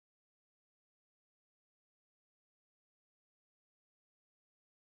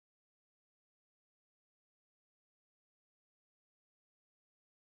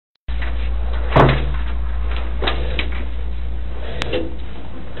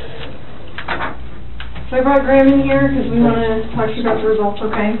So I brought Graham in here because we want to talk to you about the results,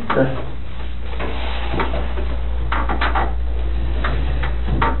 okay? Okay.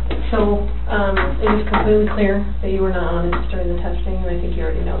 So, it is completely clear that you were not honest during the testing, and I think you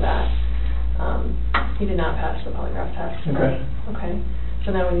already know that. You did not pass the polygraph test. Okay. Okay.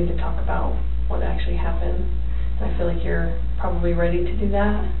 So now we need to talk about what actually happened. And I feel like you're probably ready to do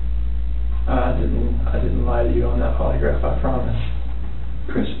that. I didn't lie to you on that polygraph, I promise.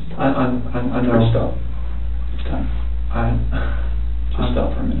 Chris, I know. Chris, stop. It's time. Just I'm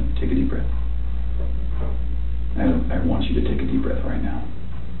stop for a minute. Take a deep breath. I want you to take a deep breath right now.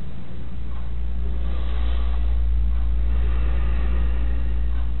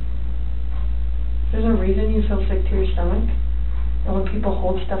 There's a reason you feel sick to your stomach. And when people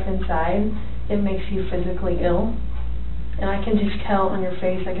hold stuff inside, it makes you physically ill. And I can just tell on your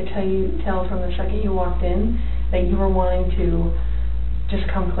face, I could tell from the second you walked in that you were wanting to just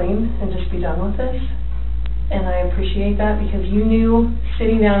come clean and just be done with this. And I appreciate that because you knew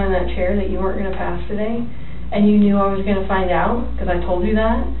sitting down in that chair that you weren't going to pass today. And you knew I was going to find out because I told you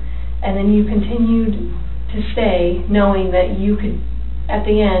that. And then you continued to stay knowing that you could, at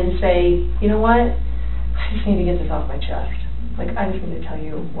the end, say, you know what, I just need to get this off my chest. Like, I just need to tell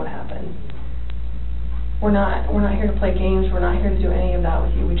you what happened. We're not here to play games. We're not here to do any of that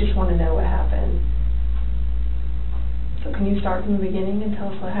with you. We just want to know what happened. So can you start from the beginning and tell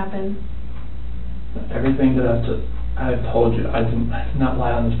us what happened? Everything that I've told you, I did not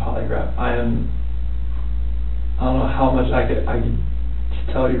lie on this polygraph. I don't know how much I could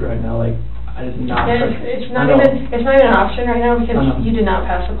tell you right now. Like, I did not. It's not even an option right now because you did not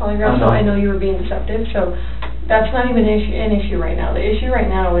pass the polygraph. So I know you were being deceptive. So that's not even an issue right now. The issue right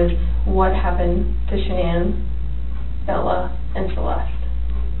now is what happened to Shanann, Bella, and Celeste.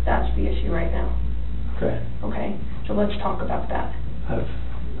 That's the issue right now. Okay. Okay. So let's talk about that.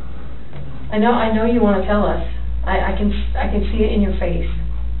 I know you want to tell us. I can see it in your face.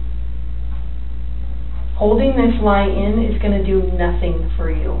 Holding this lie in is going to do nothing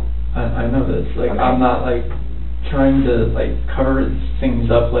for you. I know this. Like, okay. I'm not like trying to like cover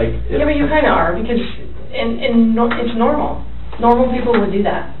things up. Like, yeah, but you kind of are because it's normal. Normal people would do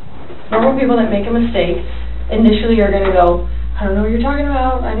that. Normal people that make a mistake initially are going to go, I don't know what you're talking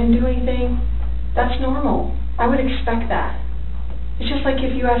about. I didn't do anything. That's normal. I would expect that. It's just like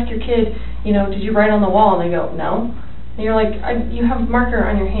if you ask your kid, you know, did you write on the wall? And they go, no. And you're like, you have a marker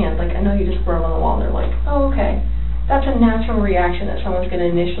on your hand. Like, I know you just wrote on the wall. And they're like, oh, okay. That's a natural reaction that someone's going to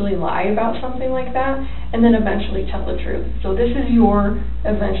initially lie about something like that and then eventually tell the truth. So this is your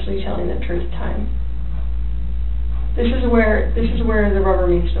eventually telling the truth time. This is where the rubber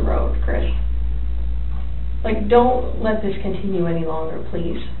meets the road, Chris. Like, don't let this continue any longer,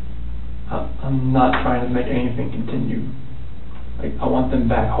 please. I'm not trying to make anything continue. Like, I want them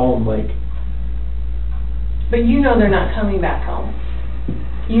back home, like. But you know they're not coming back home.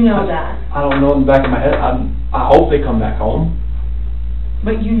 You know that. I don't know in the back of my head. I hope they come back home.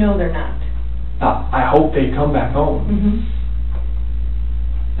 But you know they're not. I hope they come back home. Mm-hmm.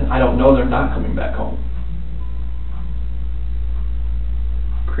 And I don't know they're not coming back home.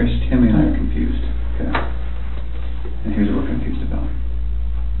 Chris, Tammy and I are confused, okay? And here's what we're confused about.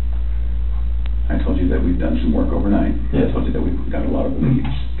 I told you that we've done some work overnight. Yes. I told you that we've got a lot of leads,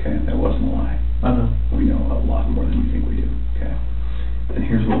 okay? That wasn't a lie. I know. We know a lot more than you think we do, okay? And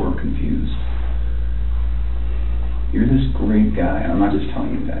here's where we're confused. You're this great guy, and I'm not just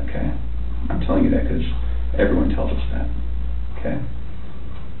telling you that, okay? I'm telling you that because everyone tells us that, okay?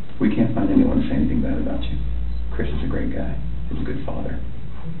 We can't find anyone to say anything bad about you. Chris is a great guy. He's a good father.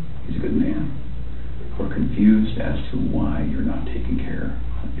 He's a good man. We're confused as to why you're not taking care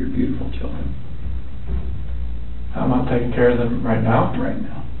of your beautiful children. I'm not taking care of them right now? Right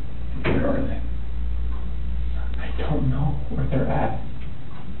now. Where are they? I don't know where they're at.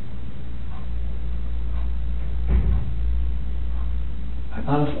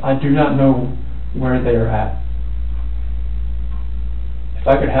 Honestly, I do not know where they are at. If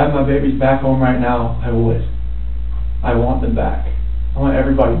I could have my babies back home right now, I would. I want them back. I want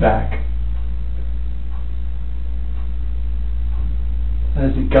everybody back.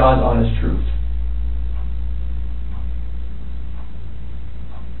 That is the God's honest truth.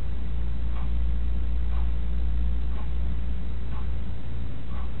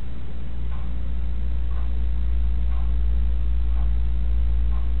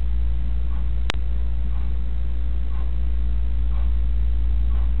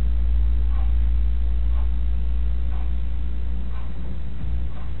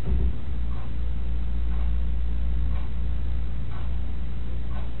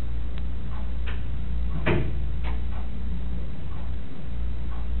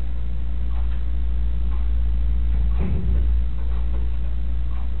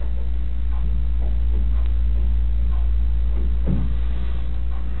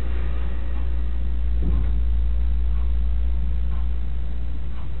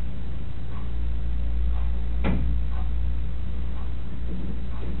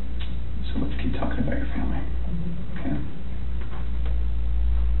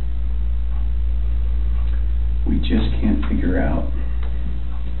 out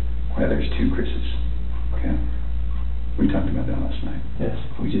why there's two Chris's, okay? We talked about that last night. Yes.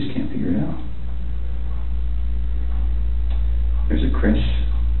 We just can't figure it out. There's a Chris,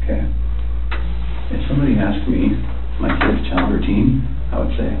 okay? If somebody asked me my kid's child routine, I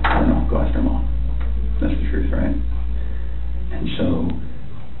would say, I don't know, go ask their mom. That's the truth, right? And so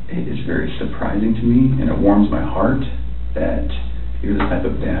it is very surprising to me, and it warms my heart that you're the type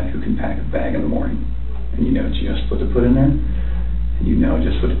of dad who can pack a bag in the morning, and you know just what to put in there, and you know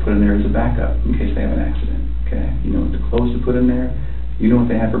just what to put in there as a backup in case they have an accident, okay? You know what the clothes to put in there, you know what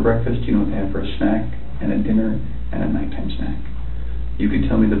they have for breakfast, you know what they have for a snack, and a dinner, and a nighttime snack. You can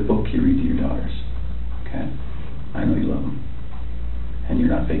tell me the book you read to your daughters, okay? I know you love them, and you're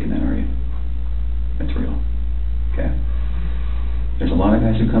not faking that, are you? That's real, okay? There's a lot of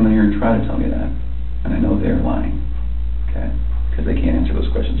guys who come in here and try to tell me that, and I know they're lying, okay? Because they can't answer those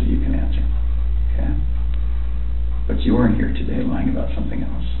questions that you can answer, okay? But you are here today lying about something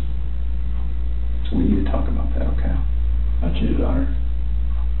else. So we need to talk about that, okay? I cheated on her.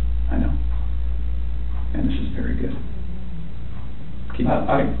 I know. And this is very good. Keep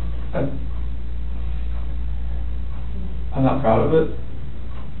I'm not proud of it.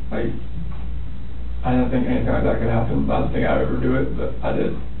 I didn't think anything like that could happen. I didn't think I'd ever do it, but I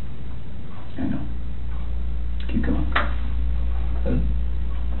did. I know. Keep going. And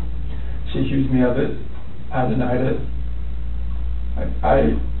she accused me of it. I denied it.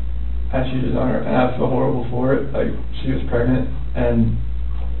 I cheated on her, and I feel horrible for it. Like, she was pregnant, and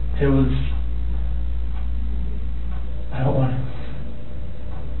it was, I don't want to,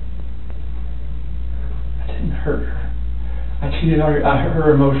 I didn't hurt her. I cheated on her. I hurt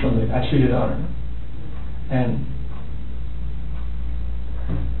her emotionally. I cheated on her. And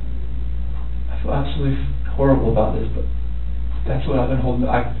I feel absolutely horrible about this, but that's what I've been holding.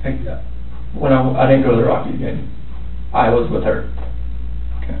 When I didn't go to the Rockies game, I was with her.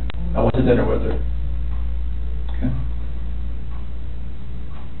 Okay. I went to dinner with her. Okay.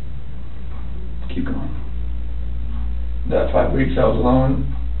 Keep going. That 5 weeks I was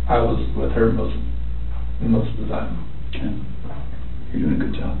alone, I was with her most of the time. Okay. You're doing a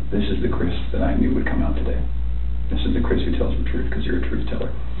good job. This is the Chris that I knew would come out today. This is the Chris who tells the truth, because you're a truth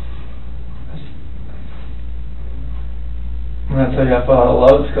teller. When I tell you I fell out of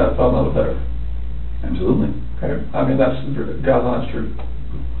love, it's because I fell in love with her. Absolutely. Okay? I mean, that's God's honest truth.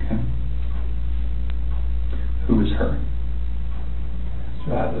 Okay. Who is her?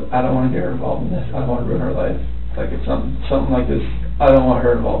 So I don't want to get her involved in this. I don't want to ruin her life. Like, if something like this, I don't want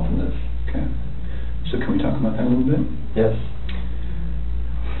her involved in this. Okay. So can we talk about that a little bit? Yes.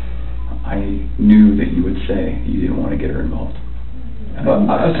 I knew that you would say you didn't want to get her involved.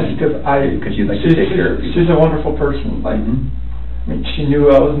 Because you'd like to take care of people. She's a wonderful person. Like, I mean, she knew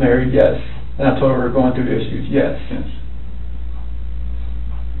I was married, yes. And I told her we were going through issues, yes. Yes.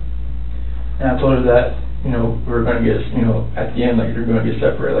 And I told her that, we were going to get, at the end, like, you're going to get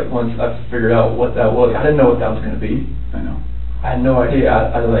separated. Like, once I figured out what that was, I didn't know what that was going to be. I know. I had no idea.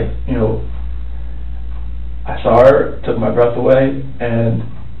 I saw her, took my breath away, and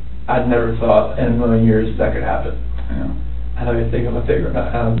I'd never thought in a million years that could happen. I know. I know you think I'm a figure, but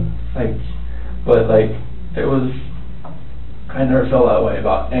it was, I never felt that way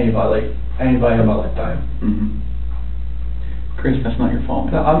about anybody in my lifetime. Mm-hmm. Chris, that's not your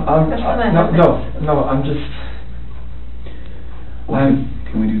fault. No, I'm just.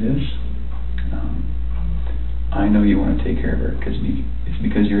 Can we do this? I know you want to take care of her it's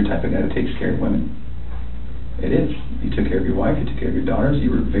because you're the type of guy that takes care of women. It is. You took care of your wife, you took care of your daughters,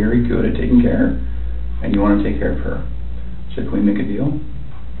 you were very good at taking care, and you want to take care of her. So can we make a deal?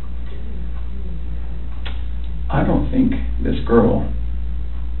 I don't think this girl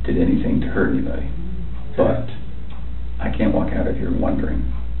did anything to hurt anybody, but I can't walk out of here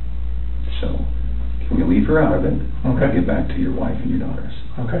wondering. So can we leave her out of it? Okay. Get back to your wife and your daughters.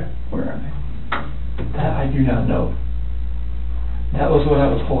 Okay. Where are they? That I do not know. That was what I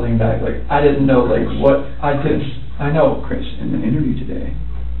was holding back. Like, I didn't know, what I did. I know. Chris, in the interview today,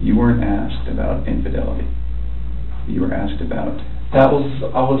 you weren't asked about infidelity. You were asked about... I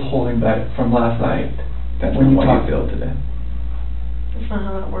was holding back from last night. That's not why you failed today. That's not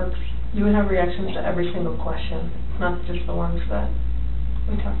how that works. You would have reactions to every single question, not just the ones that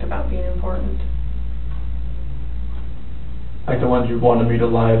we talked about being important. Like the ones you wanted me to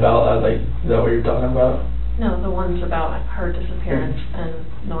lie about, is that what you're talking about? No, the ones about her disappearance and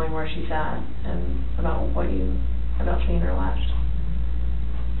knowing where she's at, and about seeing her last.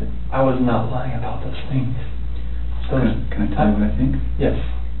 I was not lying about those things. So can I tell you what I think? Yes.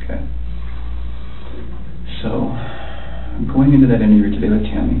 Okay. So, going into that interview today with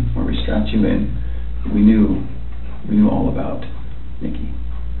Tammy, where we strapped you in, we knew We knew all about Nikki.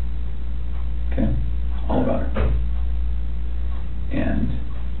 Okay? All about her. And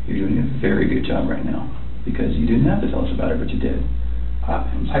you're doing a very good job right now, because you didn't have to tell us about her, but you did.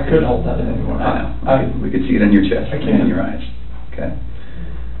 I couldn't hold that in anymore. I know. We could see it on your chest I and can't. in your eyes. Okay?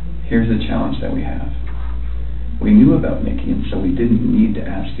 Here's the challenge that we have. We knew about Nikki, and so we didn't need to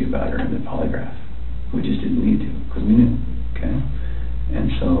ask you about her in the polygraph. We just didn't need to, because we knew. Okay?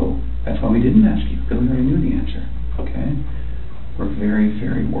 And so that's why we didn't ask you, because we already knew the answer. Okay? We're very,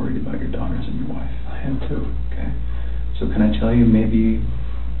 very worried about your daughters and your wife. I am too. Okay? So can I tell you, maybe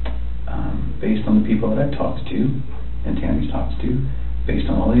based on the people that I've talked to, and Tammy's talked to, based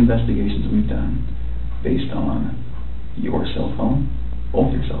on all the investigations we've done, based on your cell phone,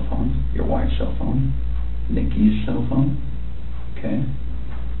 both your cell phones, your wife's cell phone, Nikki's cell phone, okay,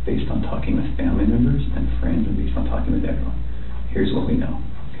 based on talking with family members and friends, and based on talking with everyone, here's what we know,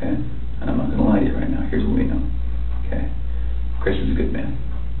 okay? And I'm not going to lie to you right now. Here's what we know, okay? Chris is a good man.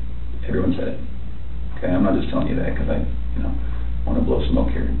 Everyone said it, okay? I'm not just telling you that because I, want to blow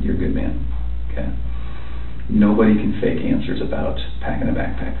smoke here. You're a good man, okay? Nobody can fake answers about packing a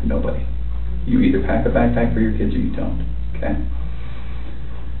backpack. Nobody. You either pack a backpack for your kids or you don't, okay?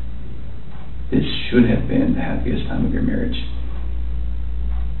 This should have been the happiest time of your marriage,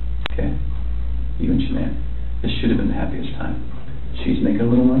 okay? You and Shanann. This should have been the happiest time. She's making a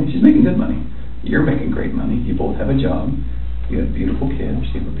little money. She's making good money. You're making great money. You both have a job. You have beautiful kids.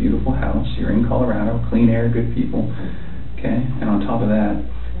 You have a beautiful house. You're in Colorado. Clean air, good people, okay? And on top of that,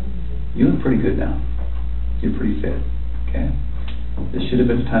 you look pretty good now. You're pretty fit, okay? This should have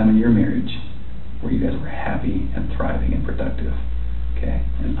been a time in your marriage where you guys were happy and thriving and productive, okay?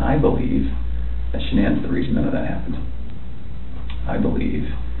 And I believe that Shanann's the reason none of that happened. I believe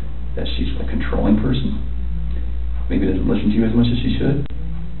that she's a controlling person. Maybe doesn't listen to you as much as she should.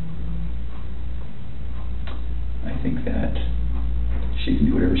 I think that she can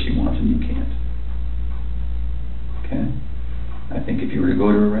do whatever she wants and you can't. Okay? I think if you were to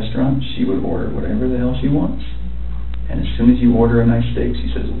go to a restaurant, she would order whatever the hell she wants. And as soon as you order a nice steak, she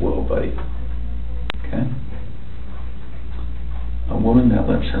says, "Whoa, buddy." Okay? A woman that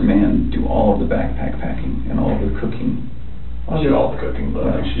lets her man do all of the backpack packing and all of the cooking. I'll do all the cooking, but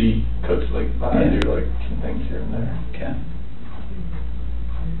Right. she cooks I Yeah. do some things here and there. Okay?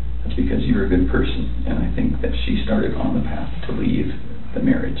 That's because you're a good person, and I think that she started on the path to leave the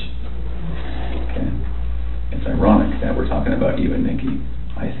marriage. Okay? It's ironic that we're talking about you and Nikki.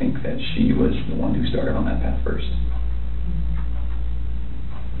 I think that she was the one who started on that path first.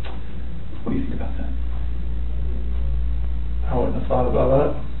 What do you think about that? I wouldn't have thought about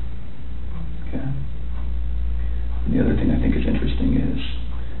that. Okay. And the other thing I think is interesting is,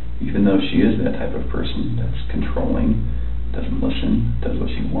 even though she is that type of person that's controlling, doesn't listen, does what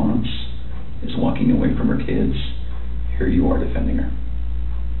she wants, is walking away from her kids, here you are defending her.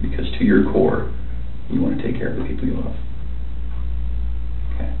 Because to your core, you want to take care of the people you love.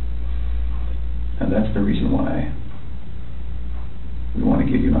 Okay. And that's the reason why we want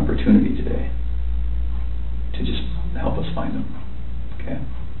to give you an opportunity today to just help us find them. Okay?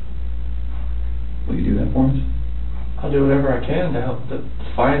 Will you do that for us? I'll do whatever I can to help to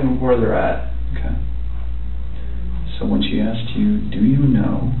find where they're at. Okay. So when she asked you, do you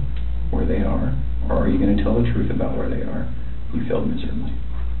know where they are, or are you going to tell the truth about where they are, you failed miserably.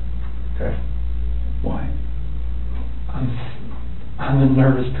 Okay. Why? I'm a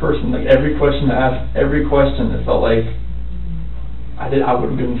nervous person. Like every question I asked, every question, it felt like I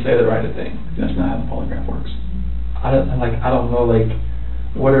wouldn't say the right thing. That's not how the polygraph works. I don't know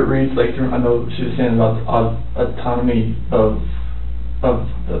what it reads like. I know she was saying about the autonomy of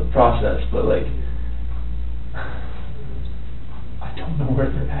the process, but I don't know where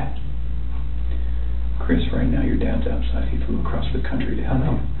they're at. Chris, right now your dad's outside. He flew across the country to help I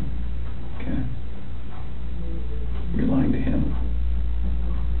know. you. Okay? You're lying to him.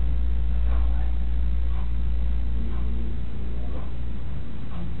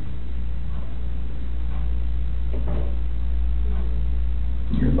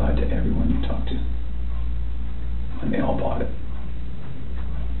 You lied to everyone you talked to. And they all bought it.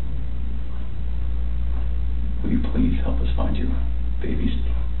 Will you please help us find your babies?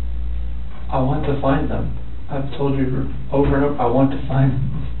 I want to find them. I've told you over and over, I want to find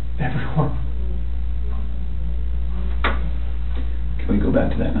everyone. Can we go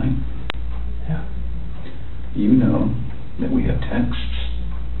back to that night? Yeah. You know that we have texts,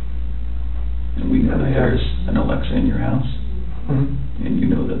 and we know that there's an Alexa in your house, Mm-hmm. and you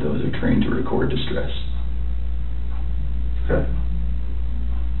know that those are trained to record distress. Okay.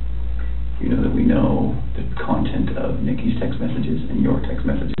 You know that we know the content of Nikki's text messages and your text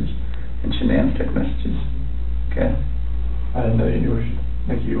messages and Shanann's text messages. Okay? I didn't know you knew who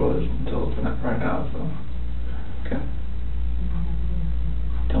Nikki was until right now, so. Okay.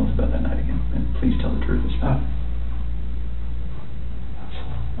 Tell us about that night again, and please tell the truth this time.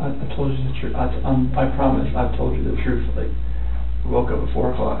 I told you the truth. I promise I've told you the truth. Like, I woke up at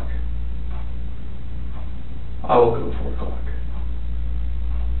 4 o'clock. I woke up at 4 o'clock.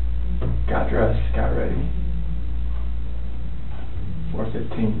 Got dressed, got ready.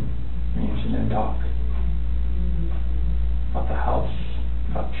 4:15, me and she didn't talk. About the house,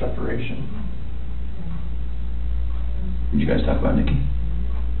 about separation. Did you guys talk about Nikki?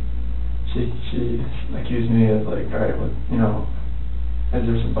 She accused me of like, alright, well, you know, is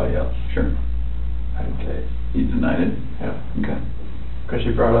there somebody else? Sure. I didn't say it. You denied it? Yeah. Okay. Because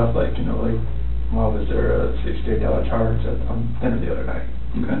she brought up like, you know, like, well, was there a $68 charge on dinner the other night?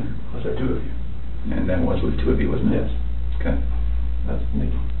 Okay. Was there 2 of you? And that was with 2 of you, wasn't it? Yes. Okay. That's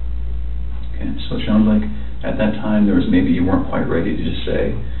Nikki. Okay, so it sounds like at that time there was maybe you weren't quite ready to just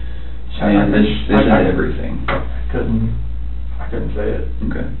say, man, this is everything. I couldn't say it.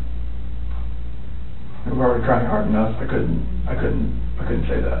 Okay. We were already crying hard enough. I couldn't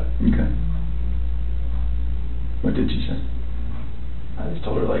say that. Okay. What did you say? I just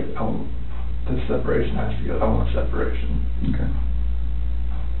told her like, this separation has to go. I want separation. Okay.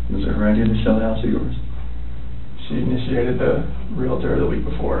 Was it her idea to sell the house or yours? She initiated the realtor the week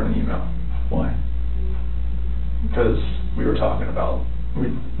before in an email. Why? Because we were talking about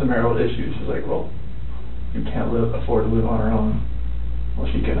the marital issues. She's like, well, you can't afford to live on her own. Well,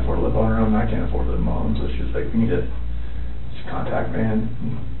 she can't afford to live on her own, and I can't afford to live on my own. So she was like, we need to just contact Ann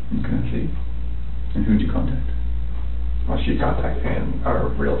and see. And who did you contact? Well, she contacted Ann, our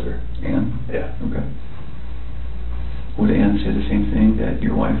realtor. Ann? Yeah. Okay. Would Ann say the same thing, that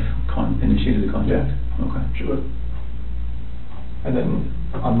your wife initiated the contact? Yeah. Okay. She would. And then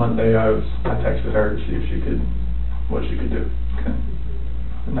on Monday, I texted her to see if what she could do. Okay.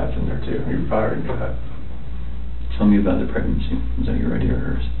 And that's in there too. You probably already knew that. Tell me about the pregnancy. Was that your idea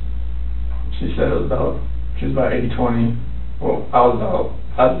or hers? She said she was about 80-20. Well,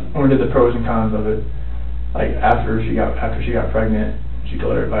 when we did the pros and cons of it, like after she got pregnant, she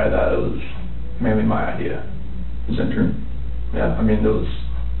told everybody that it was mainly my idea. Is that true? Yeah, I mean,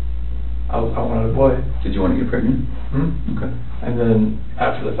 I wanted a boy. Did you want to get pregnant? Hmm? Okay. And then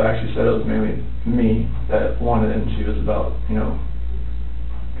after the fact, she said it was mainly me that wanted it, and she was about, you know,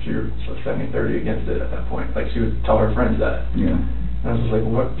 she was 70-30 against it at that point. Like, she would tell her friends that. Yeah. And I was just like,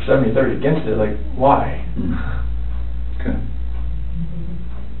 what, 70-30 against it? Like, why? Mm. Okay.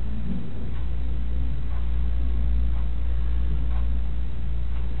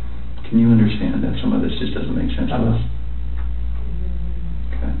 Can you understand that some of this just doesn't make sense to us?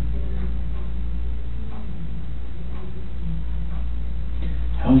 Okay.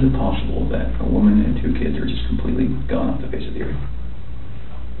 How is it possible that a woman and 2 kids are just completely gone off the face of the earth?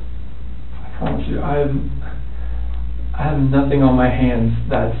 I promise you, I have nothing on my hands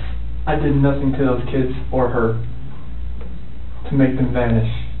I did nothing to those kids or her to make them vanish.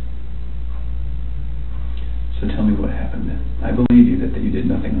 So tell me what happened then. I believe you that you did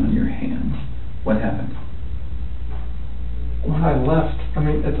nothing on your hands. What happened? When I left, I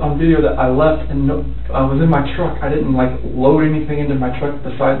mean, it's on video that I left and I was in my truck. I didn't like load anything into my truck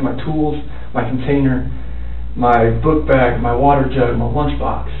besides my tools, my container, my book bag, my water jug, my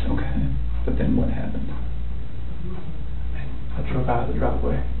lunchbox. Okay. But then what happened? I drove out of the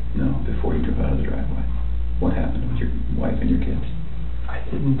driveway. No, before you drove out of the driveway. What happened with your wife and your kids? I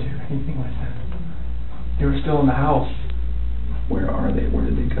didn't do anything with them. They were still in the house. Where are they? Where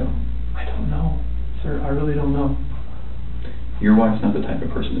did they go? I don't know, sir. I really don't know. Your wife's not the type of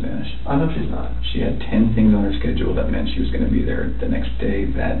person to vanish. I know she's not. She had 10 things on her schedule that meant she was going to be there the next day,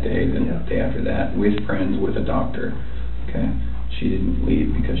 that day, the day after that, with friends, with a doctor. Okay? She didn't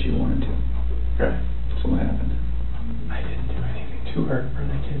leave because she wanted to. Okay. So what happened? I didn't do anything to her or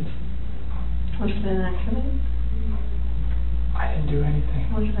the kids. Was it an accident? I didn't do anything.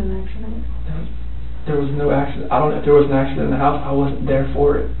 Was it an accident? There was no accident. I don't know if there was an accident in the house. I wasn't there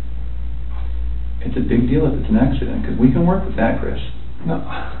for it. It's a big deal if it's an accident, because we can work with that, Chris. No.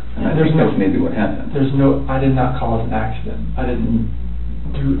 And I think that's maybe what happened. I did not cause an accident. I didn't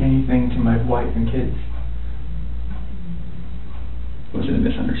do anything to my wife and kids. Was it a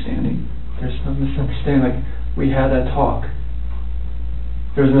misunderstanding? There's no misunderstanding. Like, we had that talk.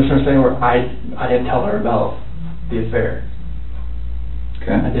 There was a misunderstanding where I didn't tell her about the affair.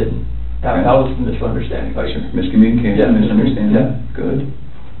 Okay. I didn't. That was the misunderstanding. Like, miscommunication, yeah, misunderstanding. Yeah. Good.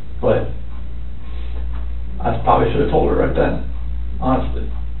 But I probably should have told her right then, honestly.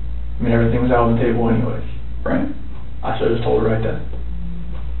 I mean, everything was out on the table anyways. Right. I should have just told her right then.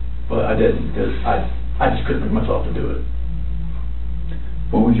 But I didn't, because I I just couldn't bring myself to do it.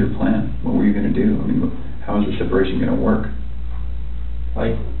 What was your plan? What were you going to do? I mean, how was the separation going to work?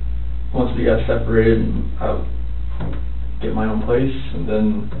 Like, once we got separated, I would get my own place, and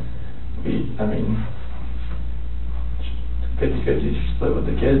then 50-50 split with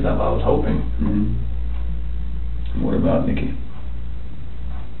the kids, I was hoping. What about Nikki?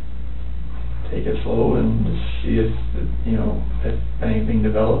 Take it slow and just see if anything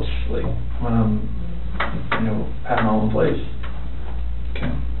develops, like when I'm, at my own place.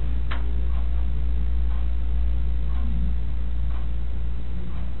 Okay.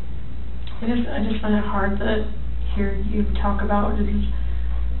 I just find it hard to hear you talk about just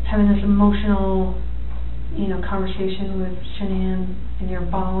having this emotional, conversation with Shanann, and you're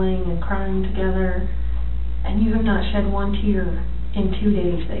bawling and crying together, and you have not shed one tear in 2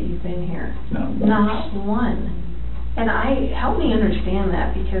 days that you've been here. Not one. And help me understand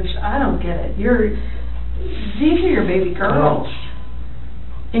that, because I don't get it. These are your baby girls,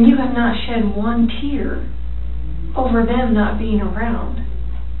 and you have not shed one tear over them not being around.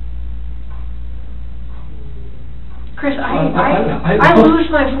 Chris, I lose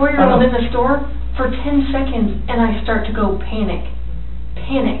my 4-year-old in the store for 10 seconds, and I start to go panic.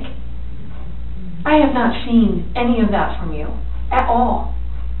 I have not seen any of that from you at all.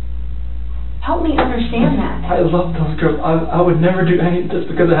 Help me understand that. I love those girls. I would never do anything just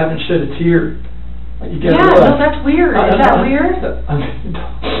because I haven't shed a tear. Like, you get no, that's weird. Is that weird?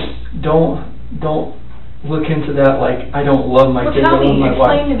 Don't look into that like I don't love my kids. Tell me, I love my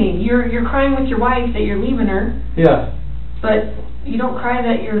wife. explain to me. You're crying with your wife that you're leaving her. Yeah. But you don't cry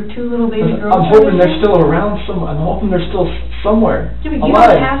that your 2 little baby girls. I'm hoping they're still around somewhere. I'm hoping they're still somewhere. Yeah, but you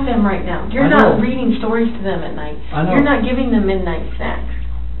alive. don't have them right now. You're not reading stories to them at night. I know. You're not giving them midnight snacks.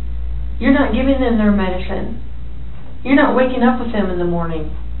 You're not giving them their medicine. You're not waking up with them in the morning.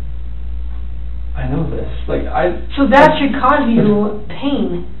 I know this. So that should cause you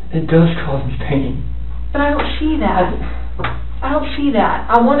pain. It does cause me pain. But I don't see that. I don't see that.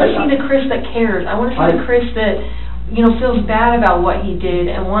 I want to see the Chris that cares. I want to see the Chris that, feels bad about what he did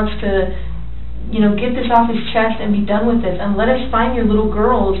and wants to, get this off his chest and be done with this. And let us find your little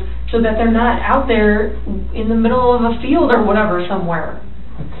girls so that they're not out there in the middle of a field or whatever somewhere.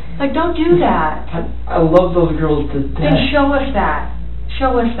 Like, don't do that. I love those girls to death. Then show us that.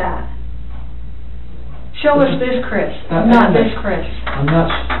 Show us that. Show us this Chris, not this Chris. I'm not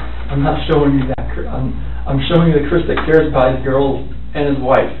showing you that Chris. I'm showing you the Chris that cares about his girls and his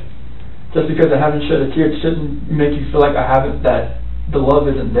wife. Just because I haven't shed a tear, it shouldn't make you feel like that the love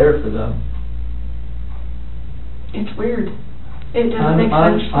isn't there for them. It's weird. It doesn't make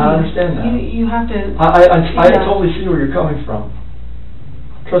sense to me. I understand that. You have to. I totally see where you're coming from.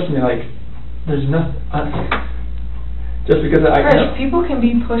 Trust me, there's nothing. Just because Chris, people can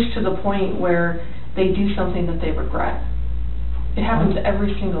be pushed to the point where they do something that they regret. It happens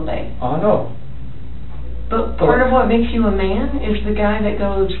every single day. I know. But part of what makes you a man is the guy that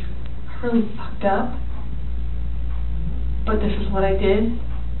goes, I really fucked up, but this is what I did,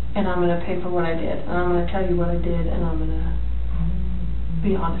 and I'm going to pay for what I did, and I'm going to tell you what I did, and I'm going to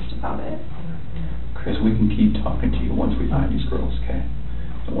be honest about it. Chris, we can keep talking to you once we find these girls, okay?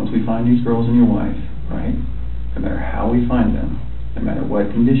 So once we find these girls and your wife, right, no matter how we find them, no matter what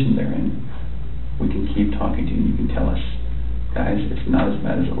condition they're in, we can keep talking to you, and you can tell us, guys, it's not as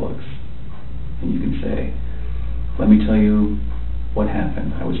bad as it looks. And you can say, let me tell you what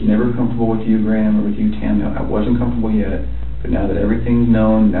happened. I was never comfortable with you, Graham, or with you, Tam. No, I wasn't comfortable yet, but now that everything's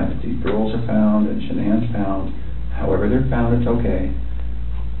known, now that these girls are found and Shanann's found, however they're found, it's okay.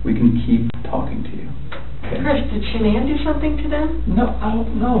 We can keep talking to you. Okay? Chris, did Shanann do something to them? No, I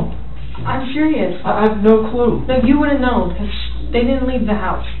don't know. I'm serious. I have no clue. No, you would have known, because they didn't leave the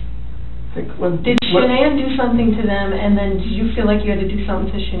house. Did Shanann do something to them, and then did you feel like you had to do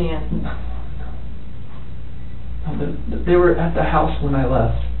something to Shanann? No, they were at the house when I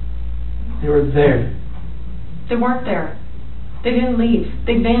left. They were there. They weren't there. They didn't leave.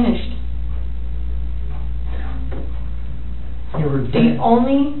 They vanished. They were there. The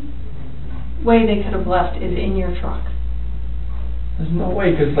only way they could have left is in your truck. There's no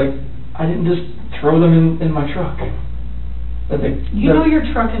way, because I didn't just throw them in my truck. You know your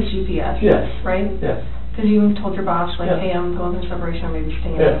truck has GPS, yes, right? Yes. Because you told your boss, yes. Hey, I'm going through separation, or maybe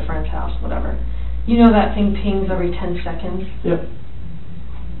staying yes. at a friend's house, whatever. You know that thing pings every 10 seconds? Yep.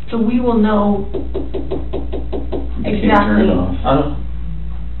 So we will know exactly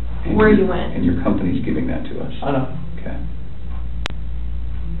where you went. And your company's giving that to us. I know. Okay.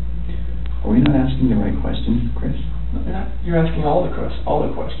 Are we not asking the right questions, Chris? No, you're asking all the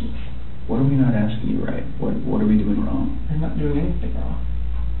questions. What are we not asking you right? What are we doing wrong? You're not doing anything wrong.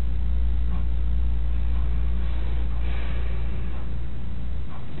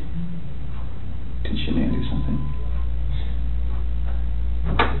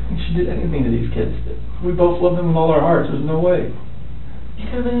 she did anything to these kids. We both love them with all our hearts. There's no way. It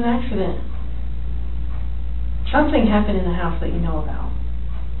could have been an accident. Something happened in the house that you know about.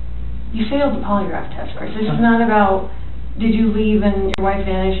 You failed the polygraph test, Chris. This is not about, did you leave and your wife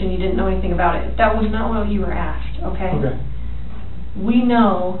vanished and you didn't know anything about it. That was not what you were asked, okay? Okay. We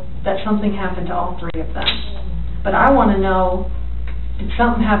know that something happened to all three of them. But I want to know, did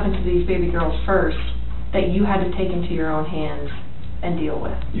something happen to these baby girls first that you had to take into your own hands and deal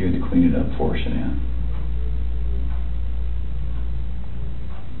with? You had to clean it up for Shanann.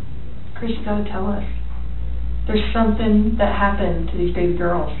 Chris, you got to tell us. There's something that happened to these baby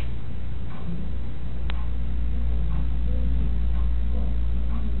girls.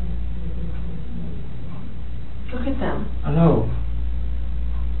 Look at them. I know.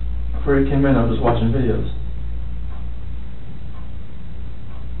 Before you came in, I was just watching videos.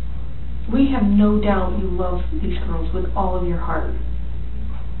 We have no doubt you love these girls with all of your heart.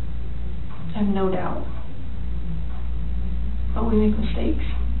 I have no doubt. But we make mistakes.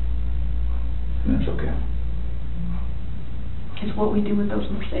 And that's okay. It's what we do with those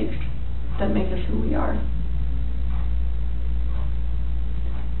mistakes that make us who we are.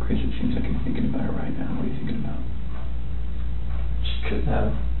 Chris, it seems like you're thinking about it right now. What are you thinking about? She couldn't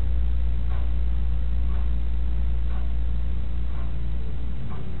have.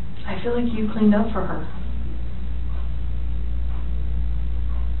 I feel like you cleaned up for her.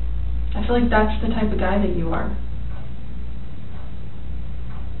 I feel like that's the type of guy that you are.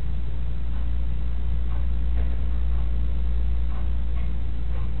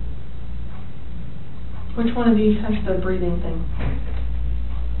 Which one of these has the breathing thing?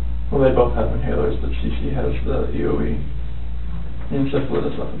 Well, they both have inhalers, but she has the EOE.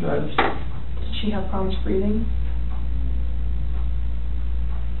 Encephalitis esophagitis. Did she have problems breathing?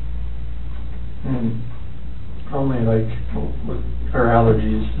 Only like with her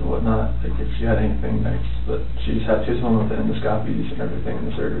allergies and whatnot, like if she had anything next, but she's home with the endoscopies and everything and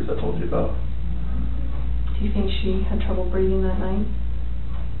the surgeries I told you about. Do you think she had trouble breathing that night?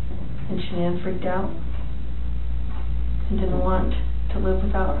 And Shanann freaked out? And didn't want to live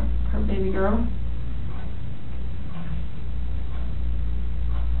without her baby girl?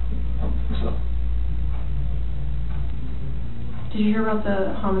 I don't think so. Did you hear about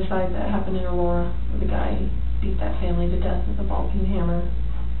the homicide that happened in Aurora, where the guy beat that family to death with a ball-peen hammer?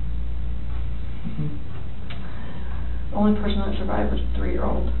 Mm-hmm. The only person that survived was a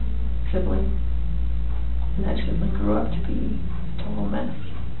 3-year-old sibling. And that sibling grew up to be a total mess.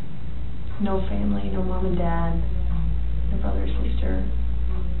 No family, no mom and dad, no brother or sister,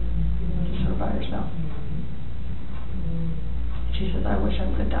 just her by herself. She says, I wish I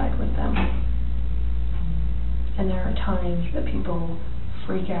would have died with them. And there are times that people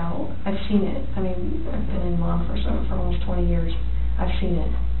freak out. I've seen it. I mean, I've been in law enforcement for almost 20 years. I've seen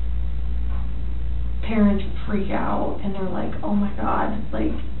it. Parents freak out and they're like, oh my God,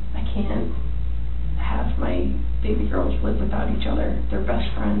 like, I can't have my baby girls live without each other. They're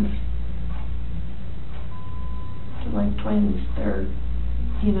best friends. They're like twins. They're,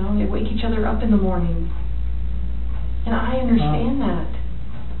 you know, they wake each other up in the morning. And I understand that.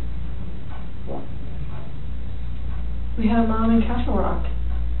 We had a mom in Castle Rock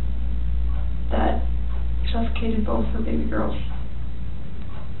that suffocated both her baby girls.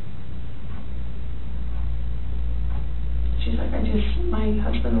 She's like, my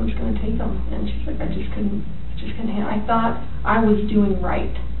husband was going to take them, and she's like, I just couldn't handle. I thought I was doing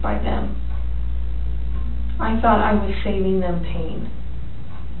right by them. I thought I was saving them pain.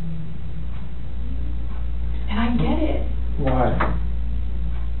 And I get it. Why?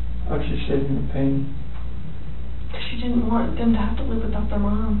 How's she saving the pain? Because she didn't want them to have to live without their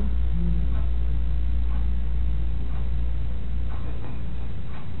mom.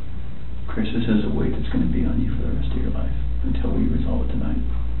 Chris, this is a weight that's going to be on you for the rest of your life until we resolve it tonight.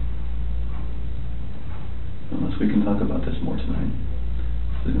 Unless we can talk about this more tonight,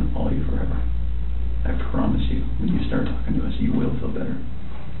 this is going to follow you forever. I promise you, when you start talking to us, you will feel better.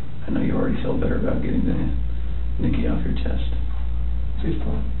 I know you already feel better about getting the Nikki off your chest. Please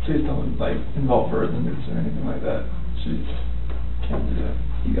don't like involve her in the news or anything like that. She can't do that.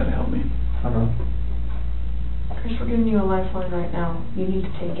 You gotta help me. I know. Chris, we're giving you a lifeline right now. You need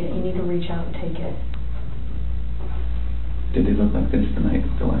to take it. You need to reach out and take it. Did they look like this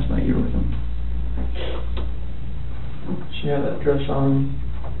the last night you were with them? She had that dress on,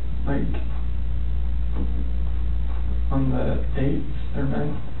 like, on the 8th or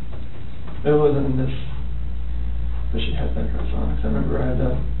 9th. It wasn't in this, but she had that dress on. I remember I had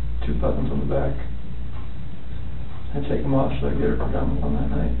 2 buttons on the back. I'd take them off so I could get her pajamas on that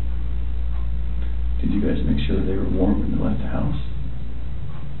night. Did you guys make sure they were warm when they left the house?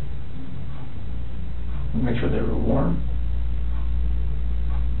 make sure they were warm.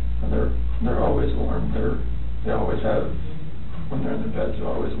 They're always warm. They always have, when they're in their beds, they're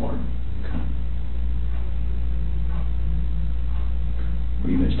always warm. Okay. Were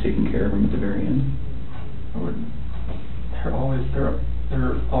you guys taking care of them at the very end? They're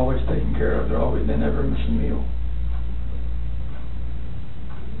always taken care of. They never miss a meal.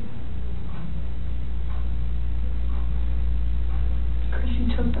 Chris, you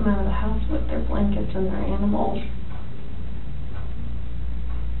took them out of the house with their blankets and their animals.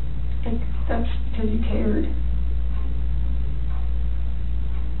 Like, that's because you cared.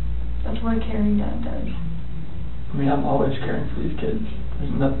 That's what a caring dad does. I mean, I'm always caring for these kids.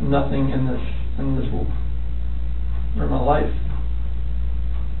 There's nothing in this for my life.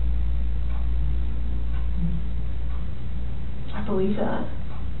 I believe that.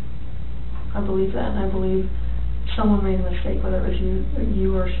 I believe that, and I believe someone made a mistake, whether it was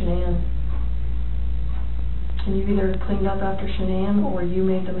you or Shanann. And you either cleaned up after Shanann or you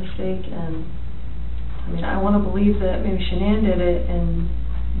made the mistake. And I mean, I want to believe that maybe Shanann did it and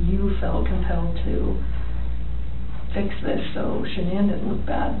you felt compelled to fix this so Shanann didn't look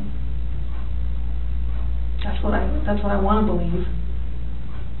bad. That's what I want to believe.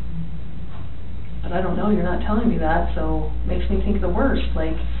 But I don't know, you're not telling me that, so it makes me think the worst.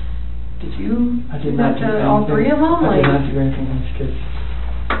 Like, did you do that to all three of them? I did not do anything to these kids.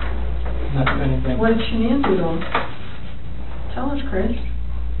 Not do anything. What did Shanann do to them? Tell us, Chris.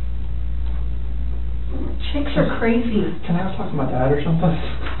 Chicks are crazy. Can I talk to my dad or something?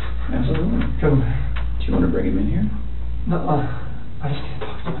 Absolutely. Do you want to bring him in here? No, I just can't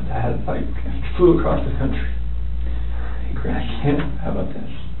talk to my dad. Like, he flew across the country. Hey, Chris, I can't. How about this?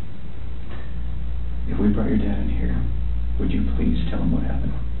 If we brought your dad in here, would you please tell him what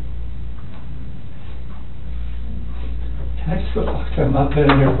happened? Can I just go talk to him? I've been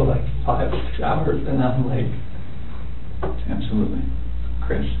in here for like 5-6 hours, and I'm like... Absolutely.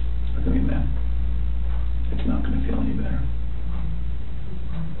 Chris, look at me, man. It's not going to feel any better.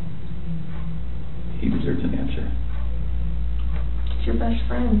 He deserves an answer. It's your best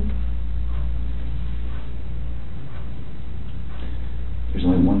friend. There's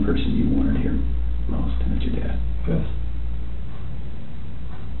only one person you wanted here most, and it's your dad. Yes.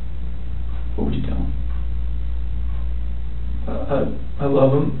 What would you tell him? I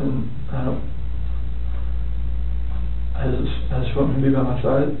love him, and I just want him to be by my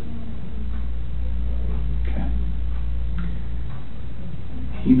side. Okay.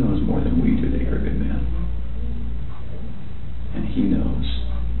 He knows more than we do that you're a good man. And he knows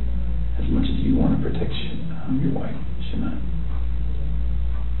as much as you want to protect your wife, Shana.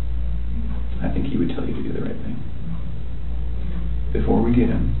 I think he would tell you to do the right thing. Before we get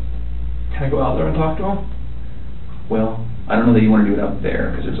him... Can I go out there and talk to him? Well, I don't know that you want to do it out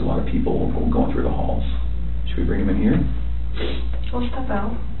there, because there's a lot of people going through the halls. Should we bring him in here? We'll step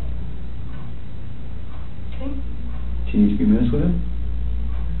out. Okay? Do you need a few minutes with him?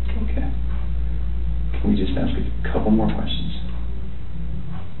 Okay. Can we just ask a couple more questions?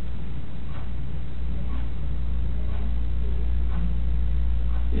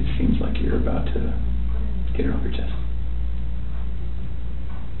 It seems like you're about to get it off your chest.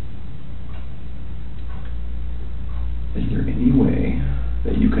 Is there any way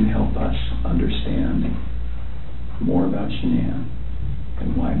that you can help us understand more about Shanann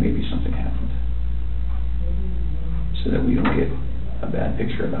and why maybe something happened, so that we don't get a bad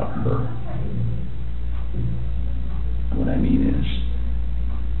picture about her? And what I mean is,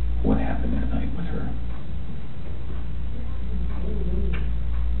 what happened that night with her?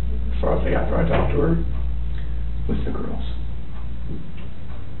 As far as like after I talked to her? With the girls.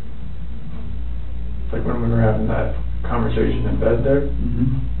 Like when we were having that conversation in bed there.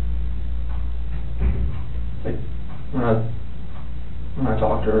 Mm-hmm. Like when I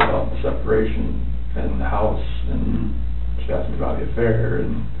talked to her about the separation and the house, and she asked me about the affair,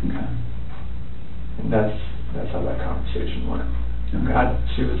 and Okay. and that's how that conversation went. Okay.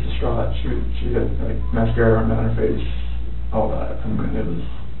 She was distraught. She had like mascara on down her face, all that. I mean, it was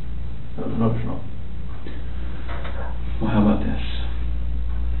emotional. Well, how about this?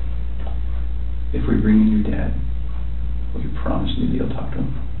 If we bring in your dad, will you promise me that you'll talk to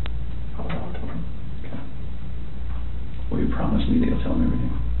him? I'll talk to him. Okay. Will you promise me that you'll tell him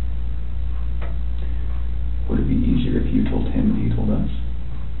everything? Would it be easier if you told him and he told us?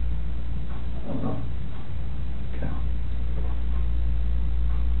 I don't know. Okay.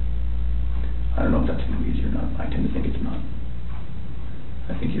 I don't know if that's going to be easy or not. I tend to think it's not.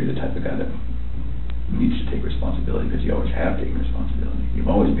 I think you're the type of guy that needs to take responsibility, because you always have taken responsibility. You've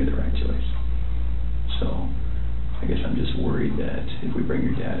always made the right choice. So, I guess I'm just worried that if we bring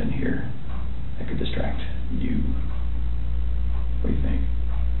your dad in here that could distract you. What do you think?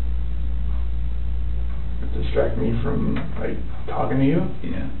 Distract me from, like, talking to you?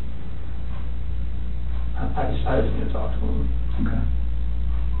 Yeah. I just need to talk to him. Okay.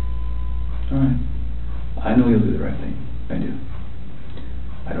 All right. I know you'll do the right thing. I do.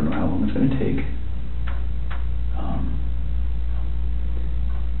 I don't know how long it's going to take.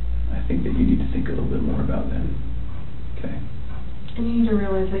 I think that you need to think a little bit more about that. Okay? And you need to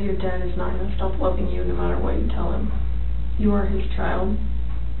realize that your dad is not going to stop loving you no matter what you tell him. You are his child,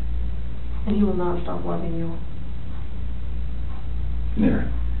 and he will not stop loving you.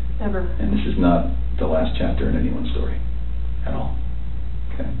 Never. Ever. And this is not the last chapter in anyone's story. At all.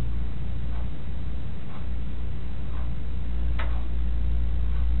 Okay?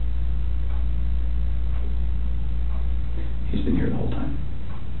 He's been here the whole time.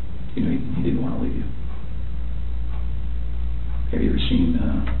 You know, he didn't want to leave you. Have you ever seen,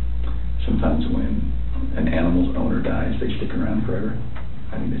 sometimes when an animal's owner dies, they stick around forever?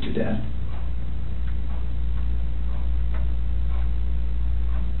 I think that's your dad.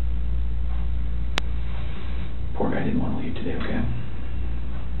 Poor guy didn't want to leave today, okay?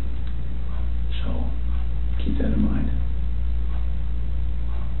 So, keep that in mind.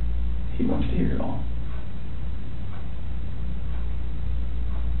 He wants to hear it all.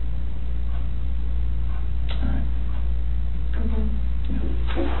 Alright. Okay. Yeah.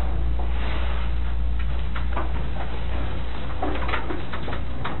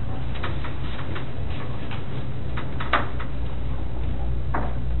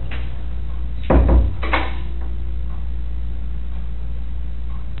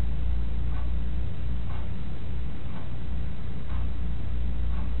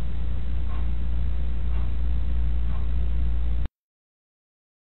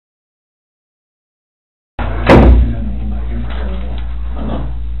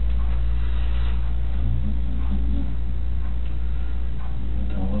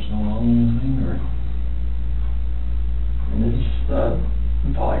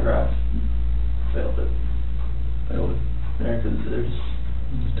 Polygraph failed it. Yeah, because there's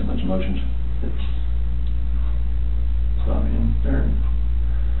Too much emotions. So I mean, they're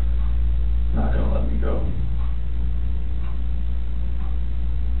not gonna let me go.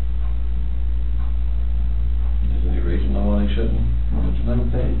 Is there any reason why they shouldn't? What's the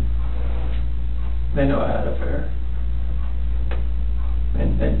name? They know I had an affair.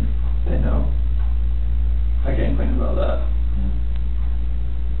 And they know. I can't complain about that.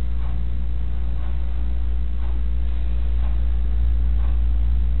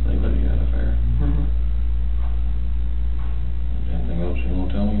 They know you had an affair. Mm-hmm. Is there anything else you want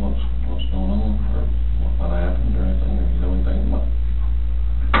to tell me? What's going on, or what happened, or anything? Or you know anything about?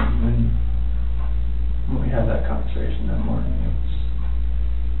 When we had that conversation that morning, it was,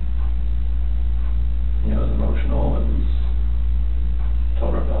 it was emotional. It was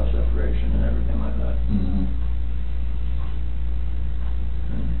told her about separation and everything like that. Mm-hmm.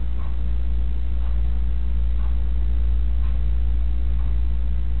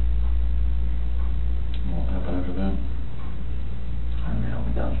 What happened after that? I mean, I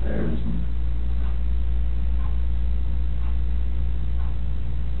went downstairs and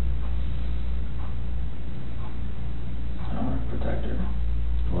I don't want to protect her.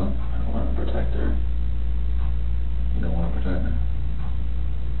 What? I don't want to protect her. You don't want to protect her?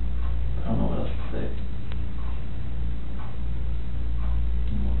 I don't know what else to say.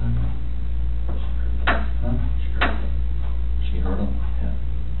 What happened? Huh? She hurt him? Yeah.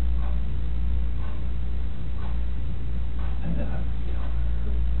 And then I freaked out.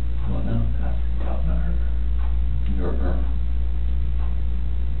 What now? I freaked out and I hurt her. You hurt her?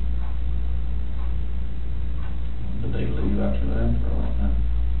 Did they leave after that, or what now?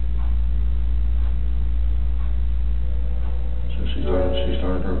 So she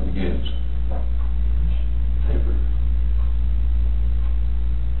started hurting the kids? They were.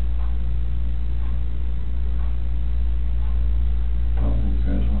 Tell me,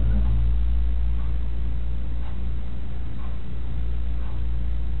 guys, what happened?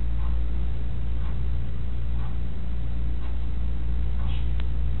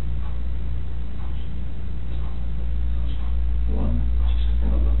 What? Just a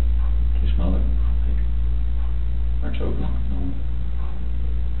little. She smelled it, or choking, no?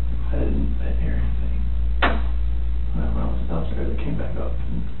 I didn't hear anything. When I was downstairs, I came back up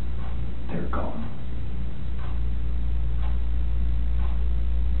and they were gone.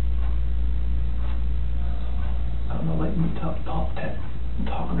 I don't know, like me talking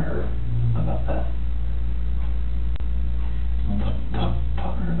to her about that.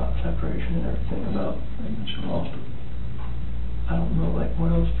 Talking to her about separation and everything, about, And she lost it. I don't know, like,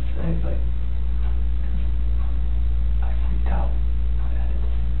 what else to say, like,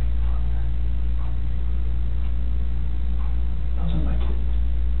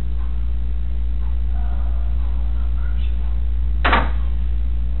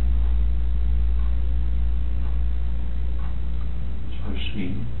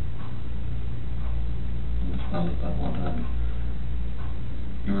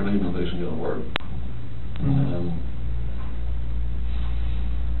 you were leaving this and go to work. Mhm. And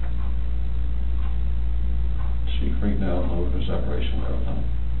she freaked out over the separation and everything.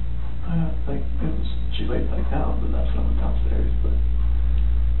 Like, she laid back down, but that's when I went downstairs, but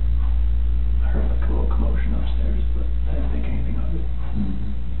I heard like a little commotion upstairs, but I didn't think anything of it.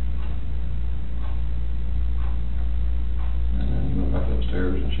 Mm-hmm. And then you went back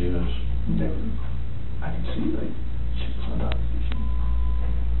upstairs and she was, Never, I could see, like, she was on top of me.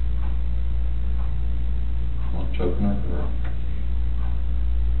 what, choking her, or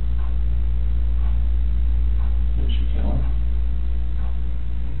did she kill her?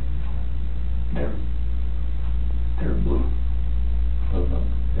 They're blue. Both of them.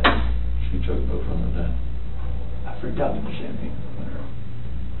 Yeah. She choked both of them to death. I freaked out at the same thing.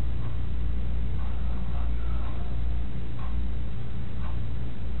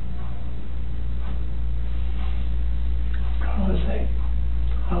 I don't know what to say.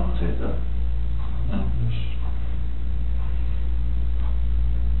 I don't know what to say though. No, just,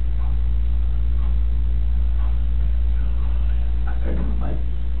 I couldn't like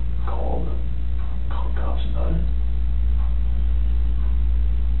call cops about it.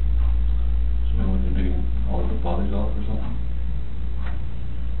 so then would you do all the bodies off or something?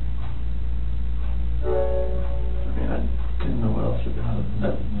 I mean, I didn't know what else to do.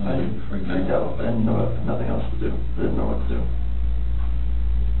 I Freaked freaked out. out. I didn't know nothing else to do. I didn't know what to do.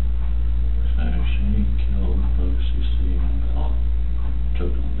 So she killed Lucy C. and Bell,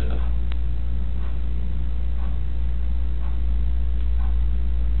 choked them to death.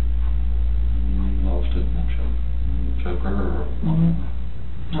 You lost it and choke her, or? Mm-hmm.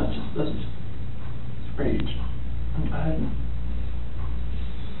 That's just rage. I hadn't.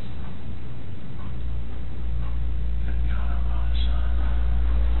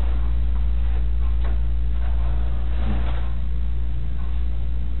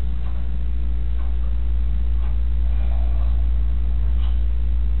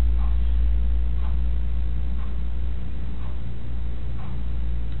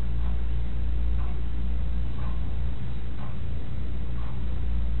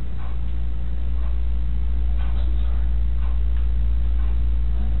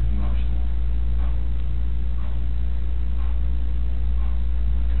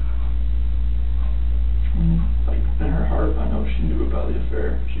 Like, in her heart, I know she knew about the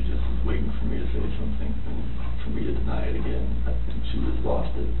affair. She just was waiting for me to say something and for me to deny it again. I think she was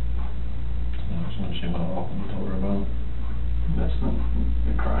lost it. That's when she went off and told her about it. That's when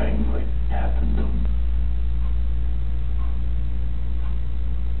the crying, like, happened and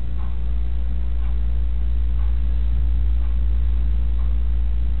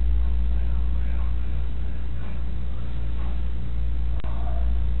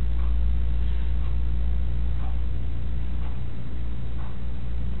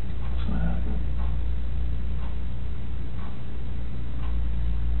what's gonna happen.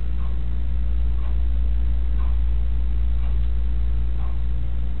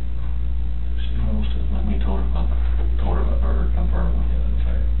 She lost it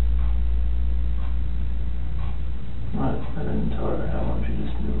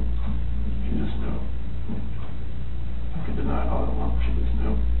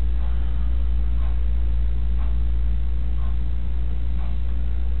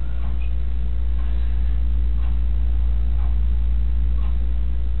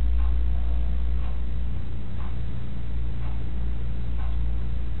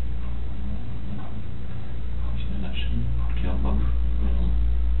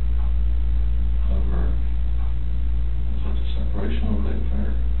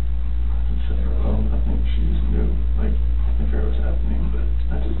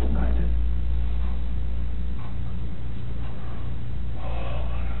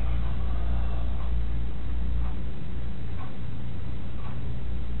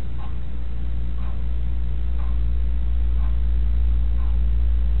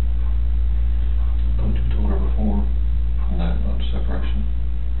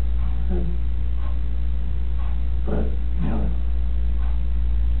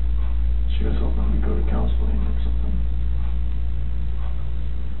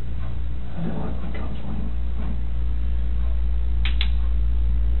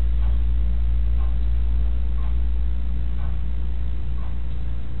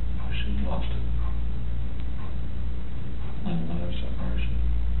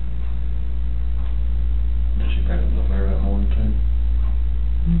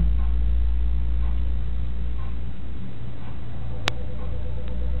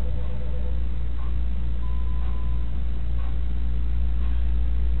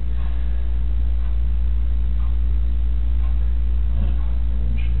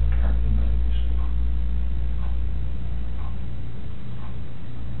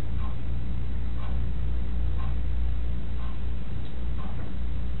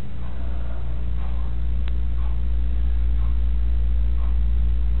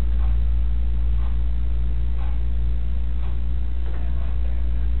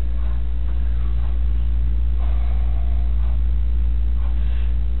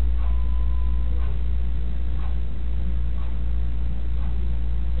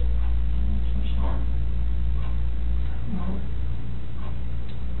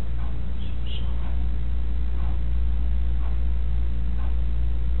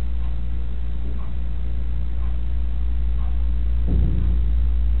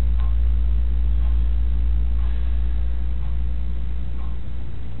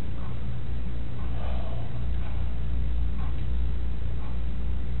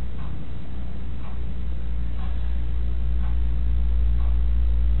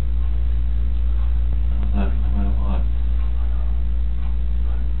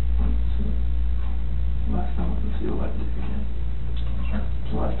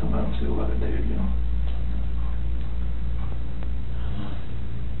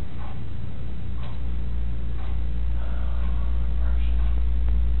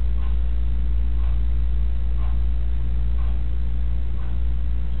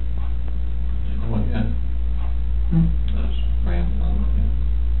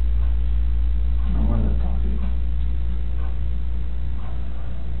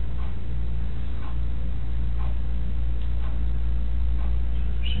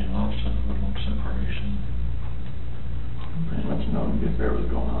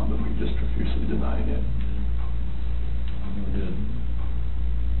just profusely denying it. I never did.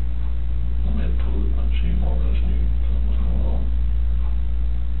 I mean, totally, but she more or less knew something was going on.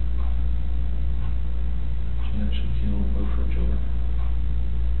 She actually killed both her children.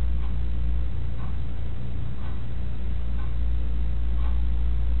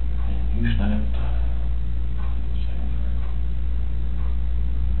 And you snapped. Same thing.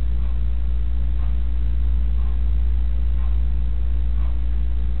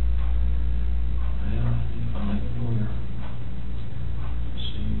 Well, you find a lawyer.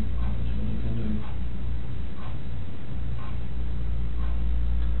 See what you can do.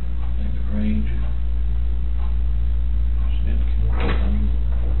 Next range.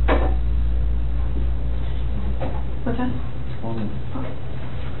 What's that?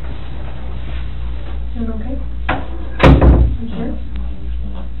 Is it okay? I'm sure.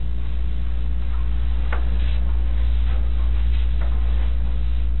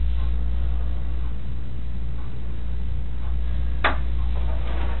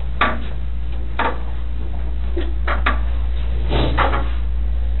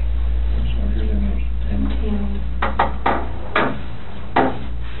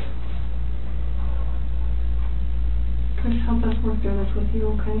 Chris, help us work through this with you,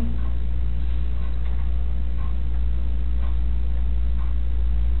 okay?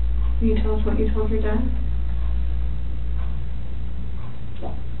 Will you tell us what you told your dad?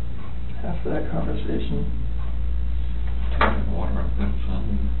 After that conversation, Take water up there, son.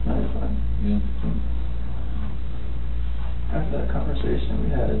 no, you're fine. Yeah. After that conversation we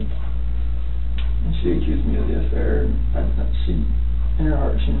had, and she accused me of the affair, she, in her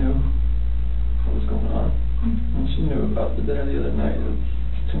heart, she knew what was going on. And she knew about the dinner the other night. It was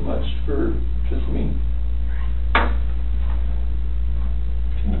too much for just me.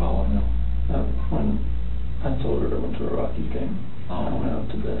 She knew about what now? When I told her I went to a Rockies game, Oh. I went out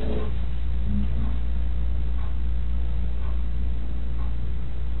to dinner.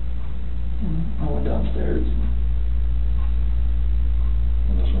 I went downstairs.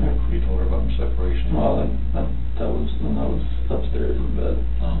 And that's when you told her about the separation? Well, that was when I was upstairs in bed.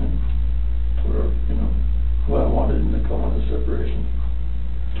 Oh. And told her, what I wanted in the call of separation.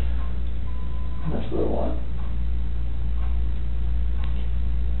 And that's what I want.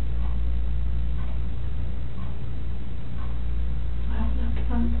 What happened after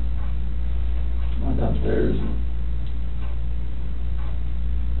that? I went downstairs and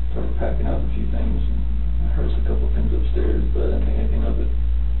started packing up a few things. And I heard a couple of things upstairs, but I didn't think anything of it.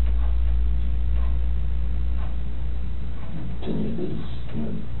 I continued this,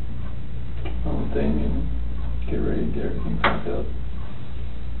 own thing and get ready to get everything packed up.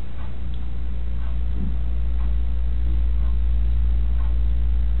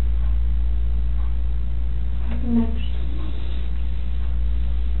 What happened next?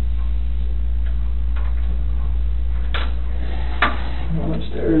 I went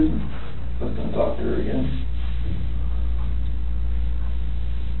upstairs and I was going to talk to her again.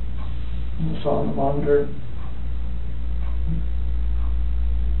 And I saw on the monitor,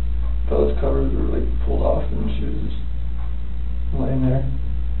 Bella's covers were like pulled off and she was just laying there.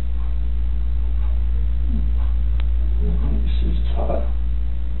 She was just hot.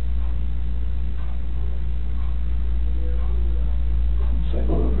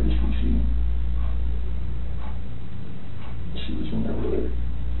 Cycled over to CC. She was in there with her.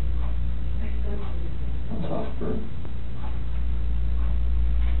 On top of her.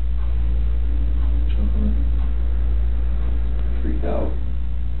 Choking her? Freaked out.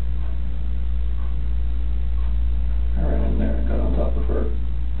 I ran in there and got on top of her.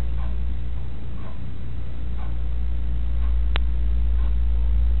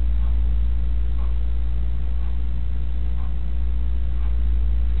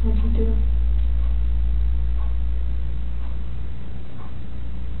 What'd you do?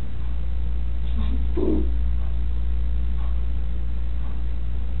 Blue.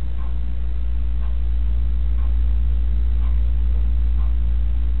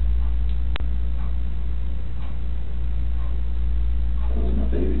 Those are my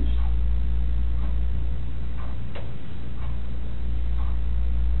babies.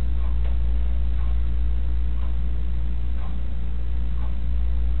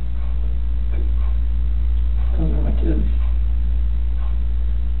 Those are my kids.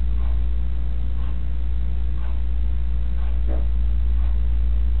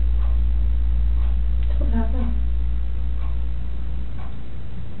 What happened?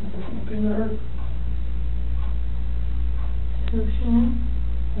 Nothing that hurt. Who she knew?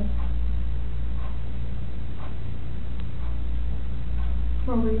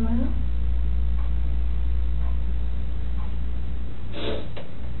 Where were you at?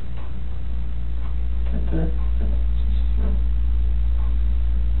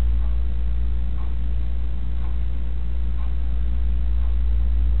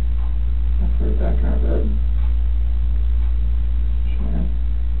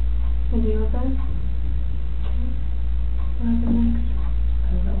 to deal with it? Okay. What happened next? I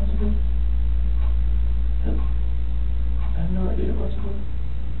don't know what to do. I have no idea what to do.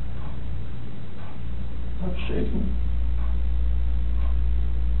 I'm shaking.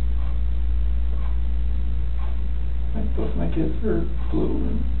 Like both my kids are blue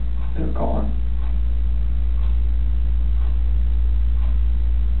and they're gone.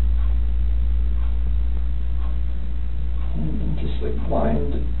 And I'm just like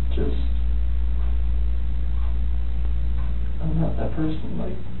blind, I'm not that person,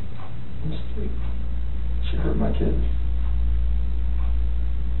 like, I'm just like, she hurt my kids.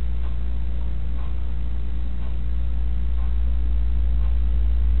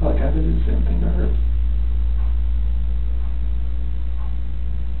 Like I did the same thing to her.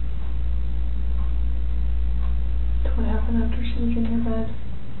 What happened after she was in your bed?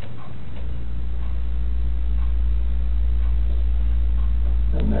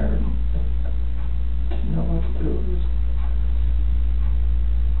 And there, I didn't know what to do. It was,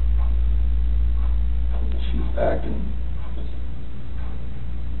 she's back and just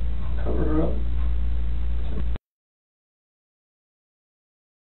cover her up.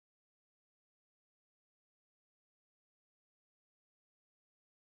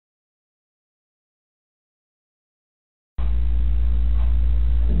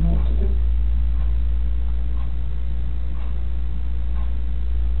 Didn't know what to do.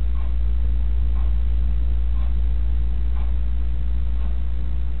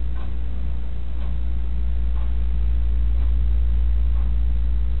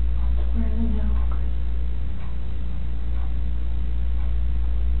 Where is it now?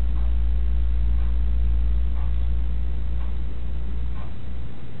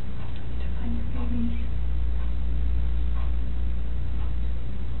 To find your babies.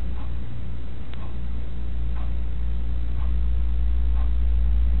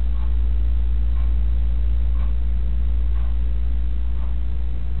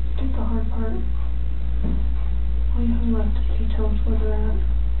 You did the hard part. All you have left is to tell us where they're at.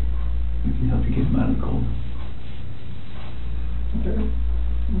 We can help you get them out of the cold.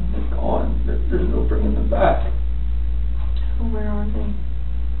 They're gone. There's no bringing them back. So where are they?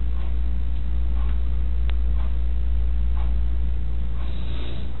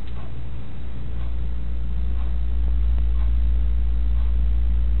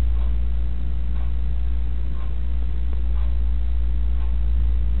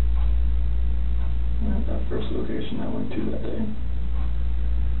 At that first location I went to that day.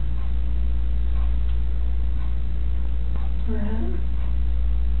 Where at?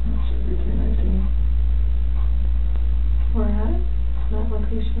 That's every 319. Where at? That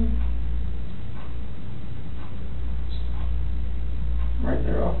location. Right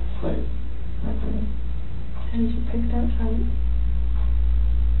there off the site. Right there. How did you pick that site?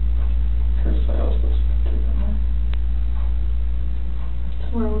 First site I was supposed to take them there. So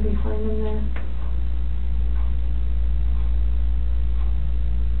where would we find them there?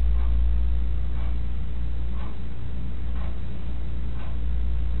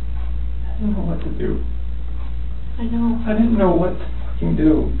 I didn't know what to do. I know. I didn't know what to fucking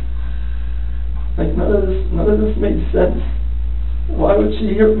do. Like none of this made sense. Why would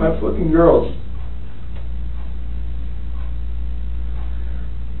she hurt my fucking girls?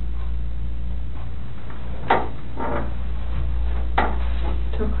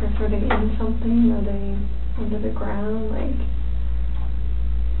 So Chris, are they in something? Are they under the ground? Like,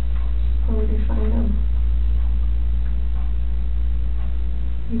 where would you find them?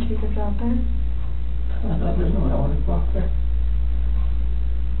 You take us out there? There's no way I want to go out there.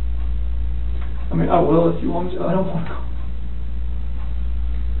 I mean, I will if you want me to. I don't want to go.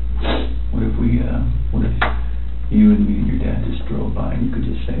 What if you and me and your dad just drove by and you could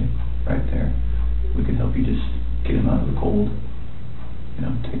just say, right there, we could help you just get him out of the cold, you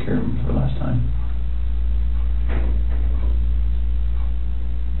know, take care of him for the last time.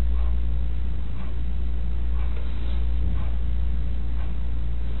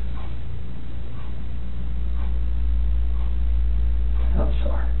 I'm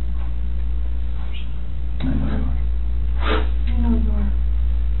sorry. I know you are. I know you are.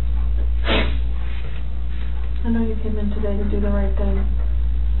 I know you came in today to do the right thing.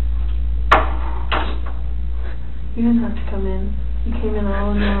 You didn't have to come in. You came in all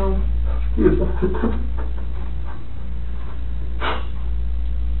on your own.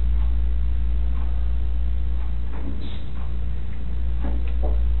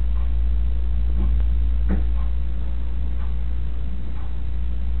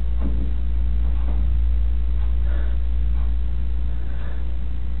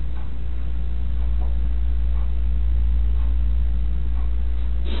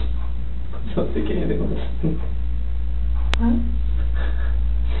 don't think anything less than me. What?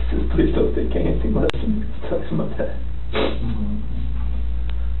 She says, please don't think anything less than me. It's talking about that.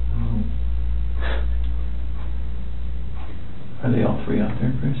 Are they all three out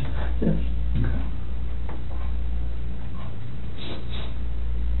there, Chris? Yes. Okay.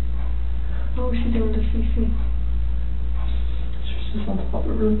 What was she doing to Cece? She's just on top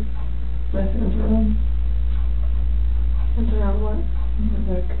of her. My hands around Hands around what?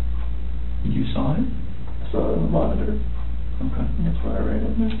 her neck. You saw it? I saw it on the monitor. Okay. And that's why I ran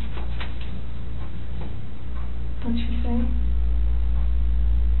in there. What'd she say?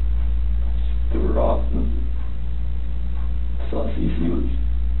 Threw her off and saw Cece was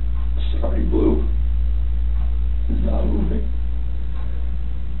just already blue. She's not moving.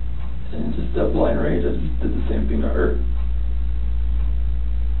 And just that blind rage, I just did the same thing to her.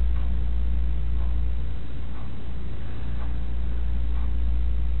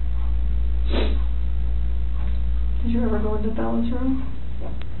 Did you ever go into Bella's room?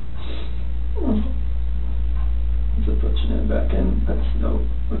 So putting it back in, that's no,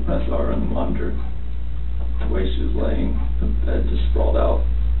 when I saw her on the monitor, the way she was laying, the bed just sprawled out.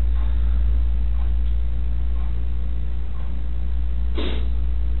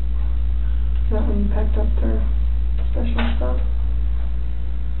 Is that when you packed up their special stuff?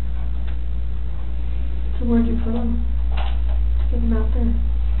 So where'd you put them? Get them out there.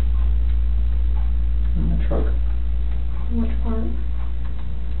 In the truck. Which part?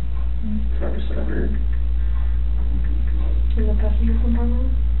 Driver's side rear. In the passenger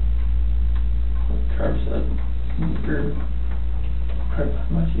compartment? Driver's side rear. Right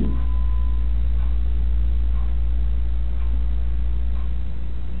behind my seat.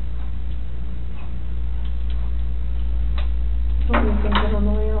 What were you thinking on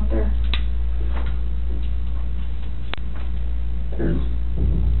the way out there?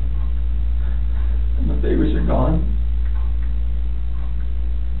 And the babies are gone.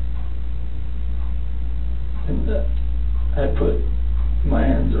 And I put my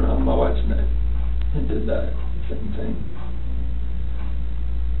hands around my wife's neck and did that same thing.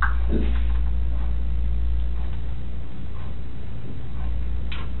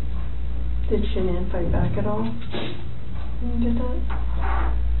 Did Shanann fight back at all when you did that?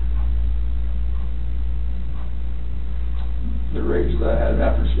 The rage that I had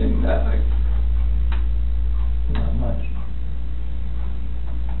after seeing that, not much.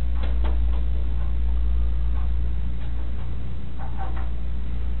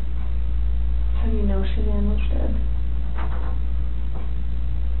 How do you know Shanann was dead?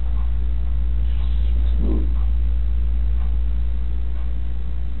 Smooth.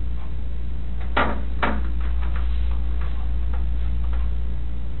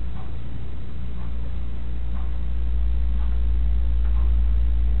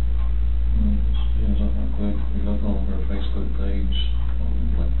 We looked on her Facebook page,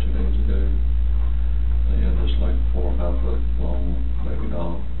 like 2 days ago. They had this like 4 or 5 foot long baby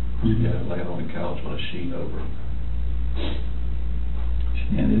doll. She had it laying on the couch with a sheet over it.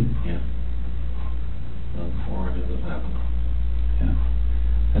 She ended? Yeah. Before any of this happened. Yeah.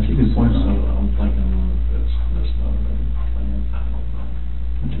 That's a good point. So I'm thinking that's not a plan. I don't know.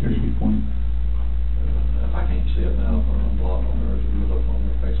 That's a very good point. If I can't see it now, I'm blocked on there. If you look on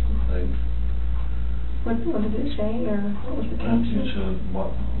their Facebook page. What did it say, or what was the It caption? said,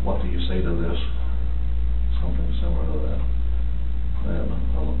 what do you say to this? Something similar to that. And a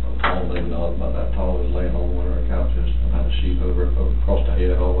tall baby doll about that tall was laying on one of her couches and had a sheet over it, across the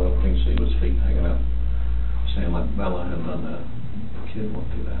head, all the way up, you can see his feet hanging out, saying like Bella had done that. The kid went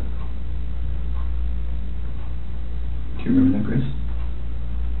through that. Do you remember that, Chris?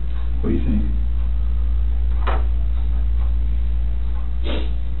 What do you think?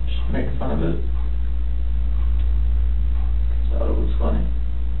 Just make fun of it. Thought it was funny.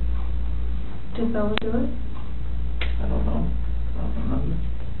 Did Bella do it? I don't know. I don't remember.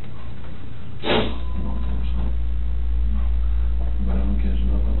 I don't think so. But I don't catch it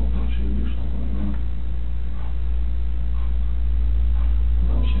up, I don't think she would do something like that.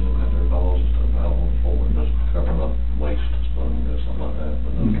 No, she'd have had their dolls and stuff out on the floor and just covering up waist, something like that,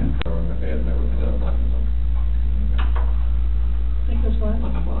 but no, Okay. covering her head and everything up like Because what?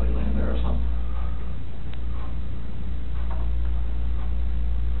 a body laying there or something.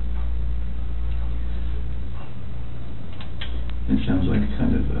 It sounds like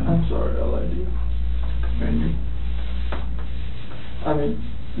kind of, I'm sorry I lied to you. Command you. I mean,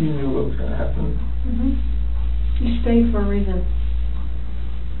 you knew what was going to happen. You stayed for a reason.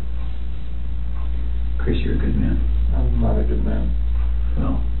 Chris, you're a good man. I'm not a good man.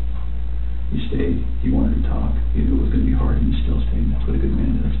 Well, you stayed, you wanted to talk, you knew it was going to be hard, and you still stayed, and that's what a good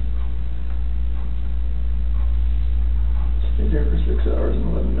man does.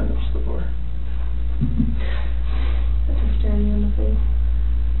 honestly.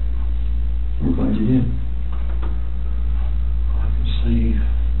 We're glad you did. I can see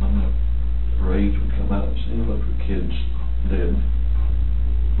when that rage would come out and see if the kids dead.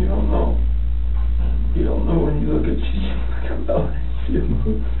 You don't know. You don't know when you look at you come out and see it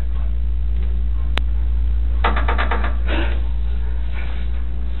move. I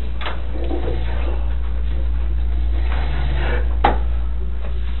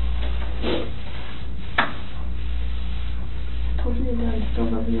told you your dad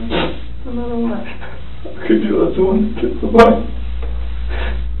still loves you, no matter what. How could you let someone kill somebody?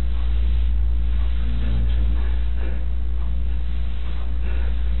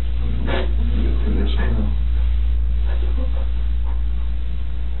 Get through this now.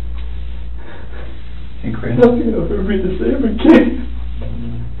 Hey, Chris. Nothing will ever be the same again.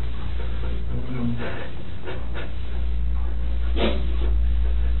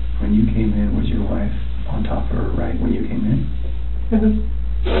 When you came in, was your wife on top of her right when you came in? So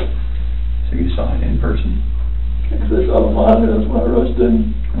you saw it in person? Because I saw the monitor, that's why I rushed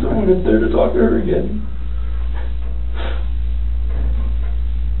in. Someone is there to talk to her again.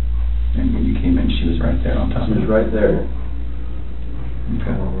 And when you came in, she was right there on top She of was her? right there.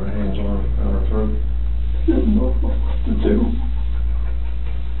 Okay. One of her hands on her throat. She didn't know what to do.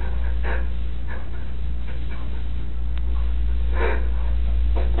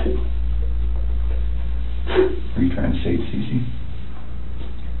 Were you trying to save Cece?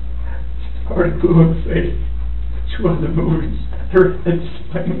 Hard glue on the face. She wasn't moving. Her head's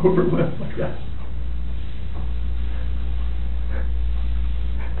hanging over my left like that.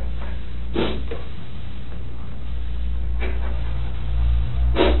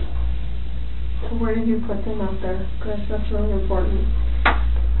 So where did you put them out there, Chris? That's really important.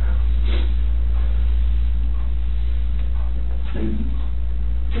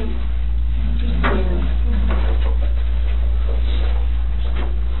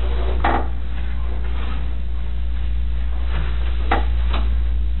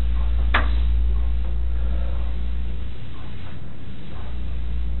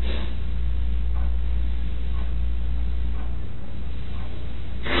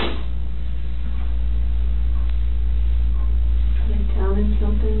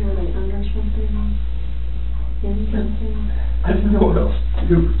 Something, or they under something, in something. I didn't know what else to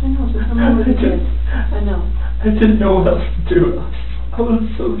do. I know, so tell me what you did. I know. I didn't know what else to do. I was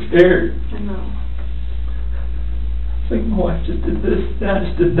so scared. I know. It's like my wife just did this, and I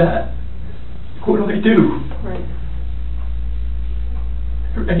just did that. What do I do? Right.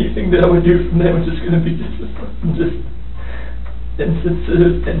 Anything that I would do from there was just going to be just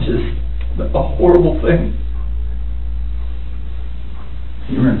insensitive and just a horrible thing.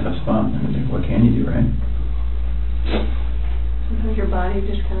 You were in a tough spot. I mean, what can you do, right? Sometimes your body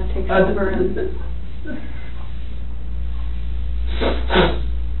just kind of takes over and...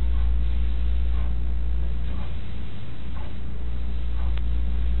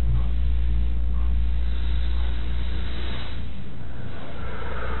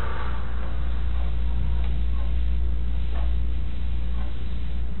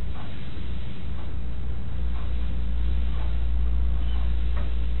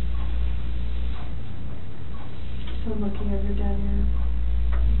 I'm looking at your dad here.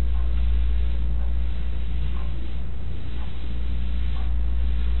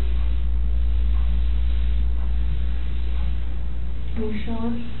 Can you show us?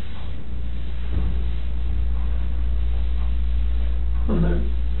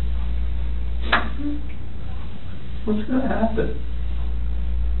 What's going to happen?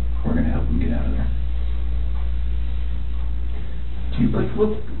 We're going to help him get out of there. Do you Like, what?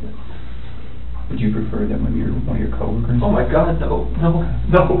 Would you prefer that one of your coworkers? Oh my God, no.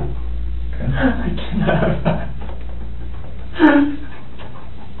 Okay. I cannot have that.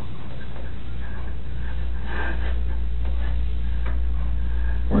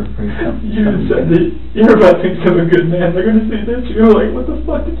 We're afraid something. You said that you're about to become a good man. They're going to see this. You're like, what the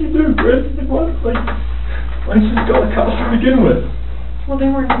fuck did you do, Chris? Like, what? Like, why did you just go to college to begin with? Well, they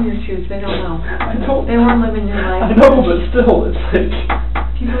weren't in your shoes. They don't know. I don't. They weren't living your life. I know, but still, it's like...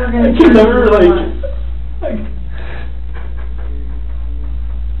 People are I going to can never, like...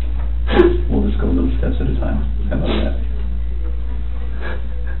 We'll just go little steps at a time. How about that?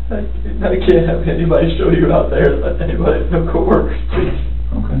 I can't have anybody show you out there, anybody, no coworkers, please.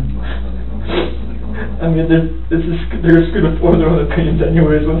 Okay. I mean, they're just going to form their own opinions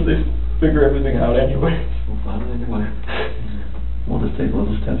anyways once they figure everything out anyway. We'll find it anyway. We'll just take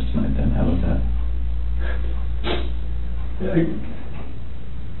little steps tonight then. How about that? Yeah,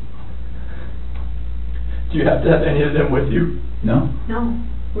 do you have to have any of them with you? No? No.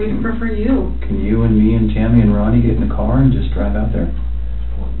 We prefer you. Can you and me and Tammy and Ronnie get in the car and just drive out there?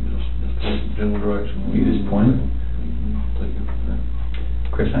 Just general direction. You just point it? Take it from there.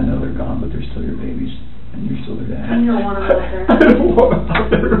 Chris, I know they're gone, but they're still your babies, and you're still their dad. You don't want them out there. I don't want them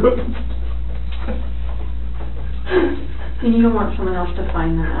out there. And you don't want someone else to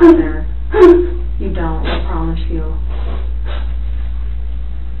find them out there. You don't, I promise you.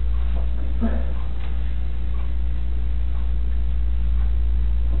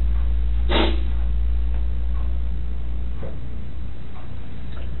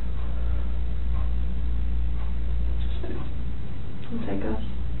 Take us.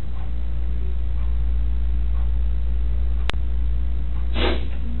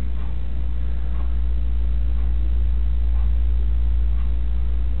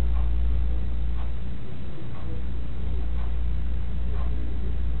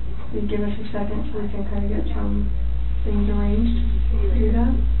 You give us a second so we can kind of get some things arranged. Do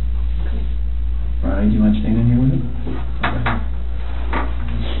that. Ronnie, do you mind staying in here with him? Okay.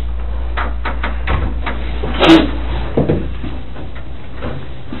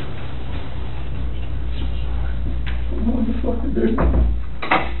 What the fuck is this?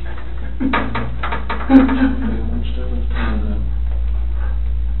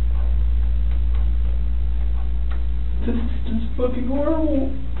 This is just fucking horrible.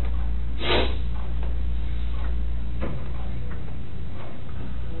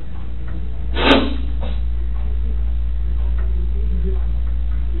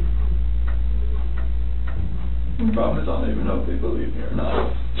 The problem is I don't even know if they believe me or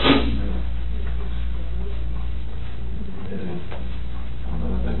not.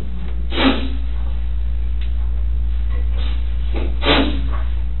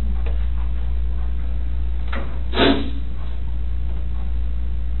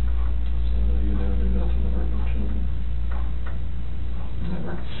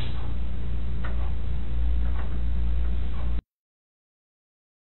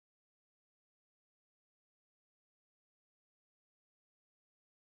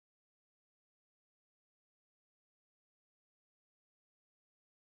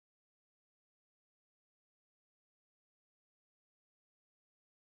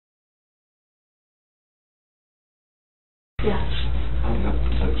 Yes. I'm gonna have to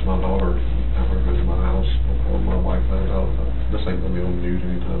text my daughter after I go to my house before my wife finds out. This ain't gonna be on the news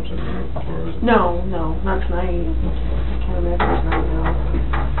anytime soon, or is it? No, not tonight. I can't imagine it's not now.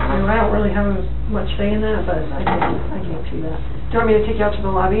 I mean, I don't really have much say in that, but I can't see that. Do you want me to take you out to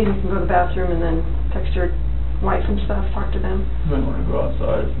the lobby and you can go to the bathroom and then text your wife and stuff, talk to them? You might want to go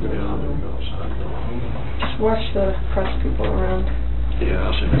outside. Yeah, I'm gonna go outside. Just watch the press people around. Yeah,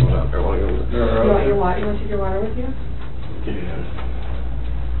 I'll see if anyone's out there while I go. You want to take your water with you? Yeah.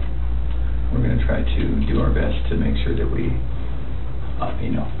 We're going to try to do our best to make sure that we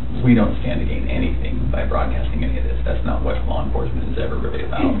don't stand to gain anything by broadcasting any of this. That's not what law enforcement is ever really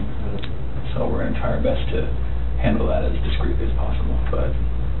about. So we're going to try our best to handle that as discreetly as possible, but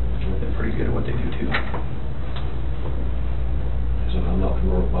they're pretty good at what they do too. So I'm not from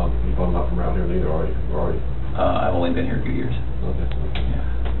around here neither, are you? I've only been here a few years. Okay. Yeah.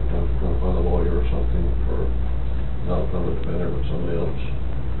 I'm trying to find a lawyer or something for, not a public defender, but somebody else.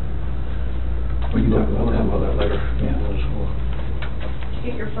 We can talk We'll about talk about that later. Yeah.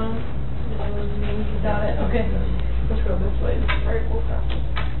 Get your phone. You got it? Okay. Let's go this way. All right, we'll stop.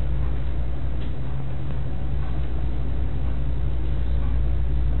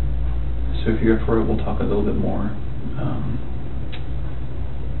 So if you're up for it, we'll talk a little bit more.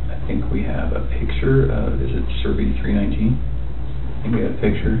 I think we have a picture of, is it Survey 319? I think we have a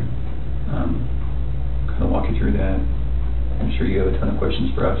picture. Kind of walk you through that. I'm sure you have a ton of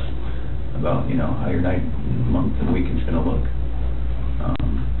questions for us about, how your night, month, and week is going to look.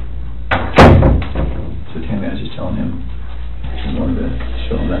 So Tammy, I was just telling him, I wanted to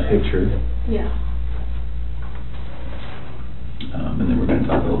show him that picture. Yeah. And then we're going to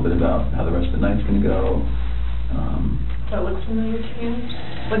talk a little bit about how the rest of the night's going to go. That looks familiar to you?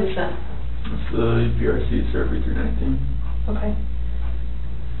 What is that? It's the PRC Survey 319. Okay.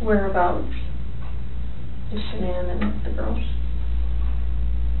 Whereabouts is Shanann and the girls?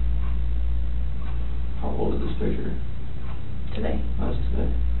 How old is this picture? Today. That's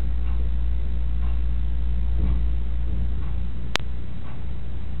today.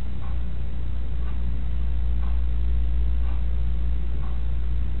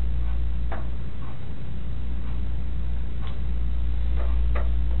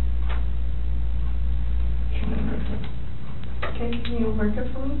 Okay, can you mark it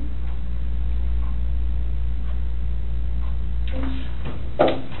for me? Please.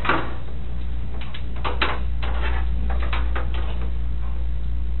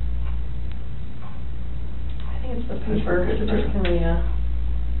 first, Okay, so just second. kinda, yeah.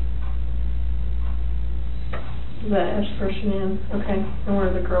 Is that S first and N? Okay, and where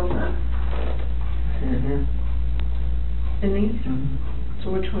are the girls at? Here and here. In these? Mm-hmm.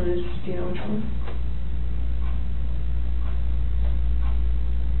 So which one is, do you know which one?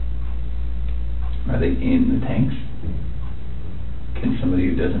 Are they in the tanks? Can somebody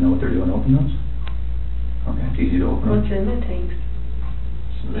who doesn't know what they're doing open those? Okay, it's easy to open them. What's in the tanks?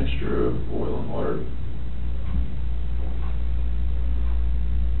 It's a mixture of oil and water.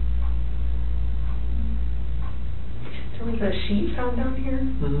 There was a sheet found down here?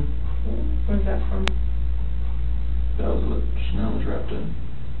 Mm-hmm. Where's that from? That was what Chanel was wrapped in.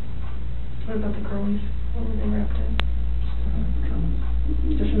 What about the girlies? What were they wrapped in?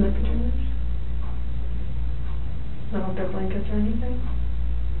 Just in their pajamas? Not with their blankets or anything?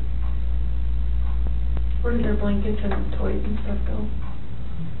 Where did their blankets and toys and stuff go?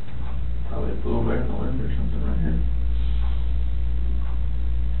 Probably blew away in the wind or something right here.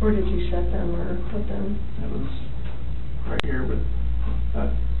 Where did you set them or put them? It was right here,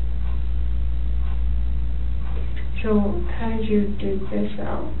 but So, how did you dig this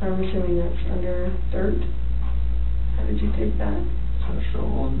out? I'm assuming that's under dirt? How did you dig that? it's got a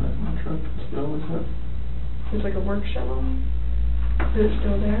shovel in the back of my truck. It's always have. It's like a work shovel? Is it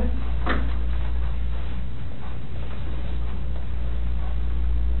still there?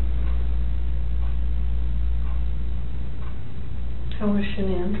 How was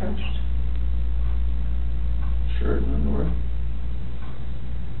Shanann dressed? Shirt and underwear.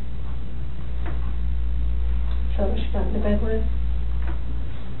 So what she got into bed with?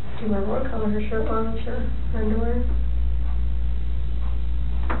 Do you remember what color her shirt was or her underwear?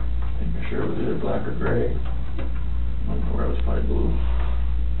 I think her shirt was either black or gray. Underwear was probably blue.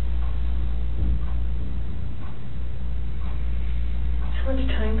 How much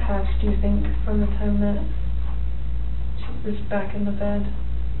time passed, do you think, from the time that she was back in the bed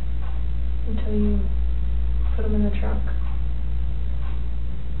until you put them in the truck?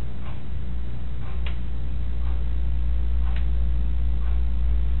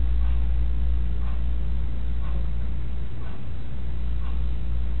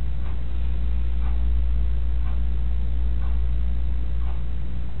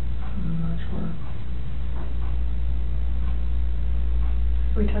 I'm not sure.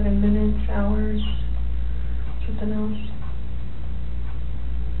 Are we talking minutes, hours, something else?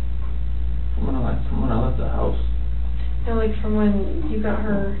 From when I left the house. No, like from when you got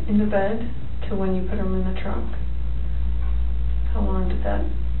her into bed to when you put them in the truck. How long a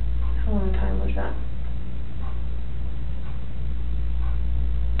time was that?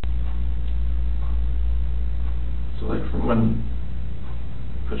 So like from when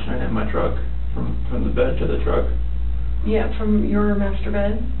put Shane in my truck, from the bed to the truck. Yeah, from your master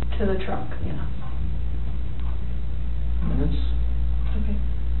bed to the truck, yeah. Minutes. Okay.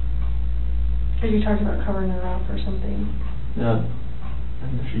 Because you talked about covering her up or something. Yeah.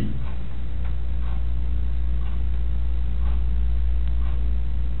 And the sheet.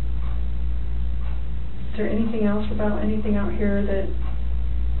 Is there anything else about anything out here that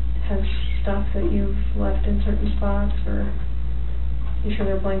has stuff that you've left in certain spots, or you sure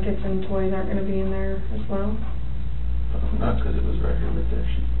their blankets and toys aren't going to be in there as well? Not because it was right here with their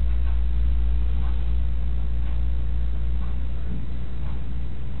sheet.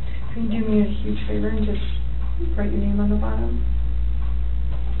 Can you do me a huge favor and just write your name on the bottom?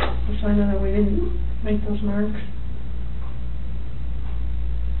 Just so I know that we didn't make those marks.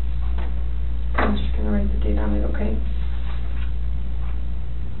 I'm just going to write the date on it, okay?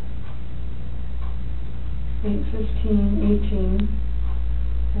 8/15/18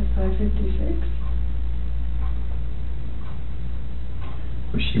 at 5:56.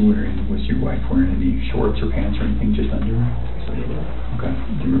 Was your wife wearing any shorts or pants or anything, just underwear? Okay.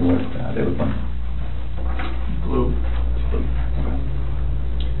 Do you remember what they look like? Blue. Okay.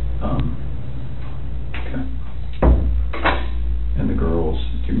 Okay. And the girls,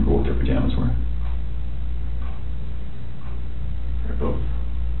 do you remember what their pajamas were? They're both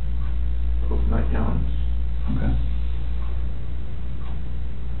nightgowns. Okay.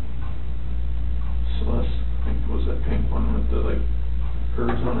 Celeste, I think, was that pink one with the like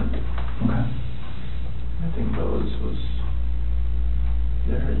curves on it. Okay. I think Bella's was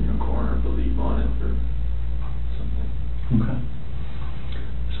had a unicorn or believe on it or something. Okay.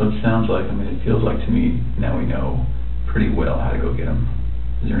 So it sounds like, it feels like to me, now we know pretty well how to go get them.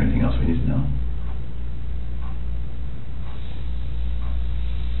 Is there anything else we need to know?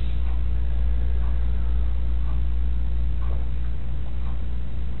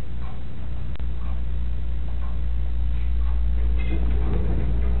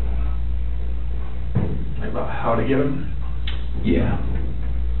 About how to get them? Yeah.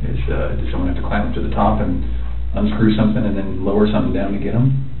 Does someone have to climb up to the top and unscrew something and then lower something down to get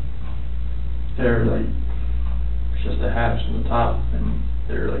them? They're like, it's just a hatch from the top, and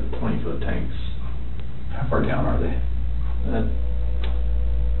they're like 20-foot tanks. How far down are they?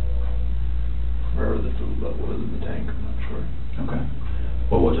 Wherever the food level is in the tank, I'm not sure. Okay.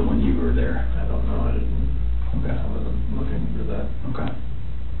 What was it when you were there? I don't know, I didn't, Okay. I wasn't looking for that. Okay.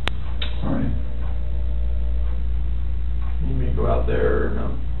 All right. You may go out there or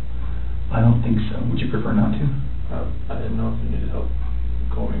no? I don't think so. Would you prefer not to? I didn't know if you needed help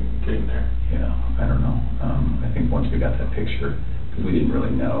getting there. Yeah, I don't know. I think once we got that picture, because we didn't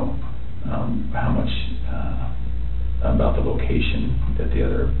really know how much about the location that the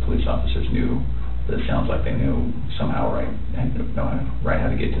other police officers knew, but it sounds like they knew somehow right how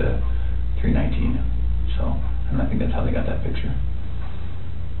to get to 319. So, and I think that's how they got that picture.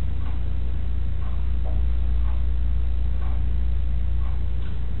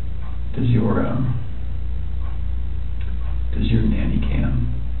 Does your nanny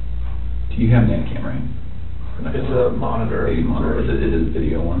cam? Do you have nanny cam, right? It's a monitor. Baby monitor. Is it a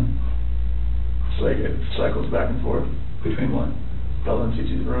video one? It's like it cycles back and forth. Between what? Bella and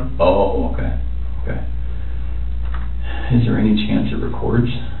Cece's room. Oh, okay. Okay. Is there any chance it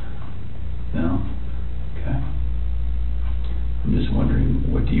records? No? Okay. I'm just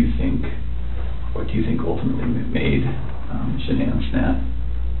wondering, what do you think ultimately made Shanann snap?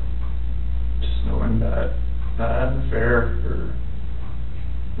 Just knowing that not having an affair, or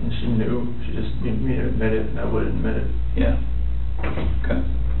and she knew, she just needed me to admit it, and I wouldn't admit it. Yeah. Okay.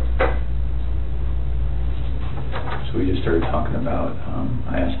 So we just started talking about,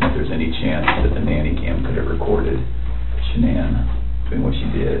 I asked him if there's any chance that the nanny cam could have recorded Shanann doing what she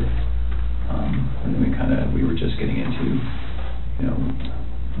did. And then we were just getting into,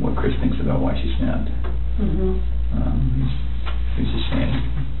 what Chris thinks about why she snapped. He's just saying,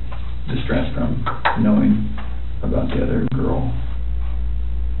 distressed from knowing about the other girl.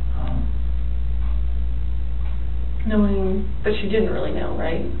 Knowing, but she didn't really know,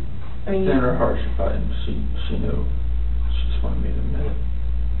 right? I mean, In her heart, she knew. She just wanted me to admit it.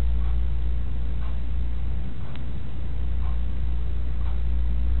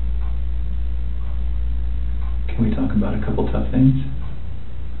 Can we talk about a couple tough things?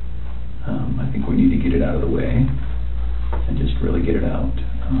 I think we need to get it out of the way and just really get it out,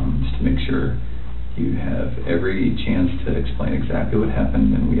 just to make sure you have every chance to explain exactly what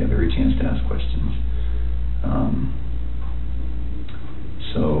happened, and we have every chance to ask questions.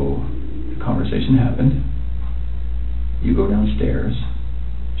 So the conversation happened. You go downstairs.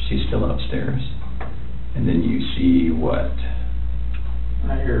 She's still upstairs. And then you see what?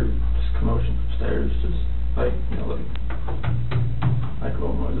 I hear just commotion upstairs, just like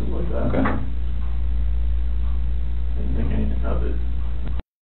little noises like that. Okay. Didn't think anything of it.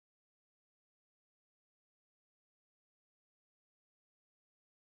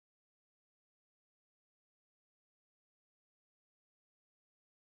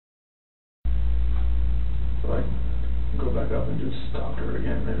 So I go back up and just talk to her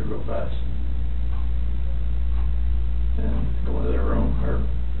again, maybe real fast. And go into their room, her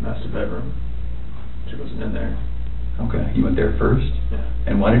master bedroom. She wasn't in there. Okay. You went there first? Yeah.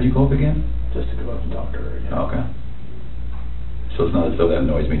 And why did you go up again? Just to go up and talk to her again. Okay. So it's not as though that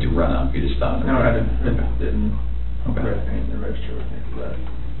noise made you run up, you just stopped? No, I didn't. Okay. Didn't Okay. register with me for that.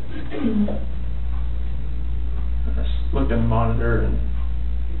 I just looked in the monitor and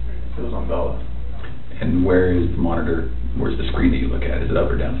it was on Bella. And where is the monitor? Where's the screen that you look at? Is it up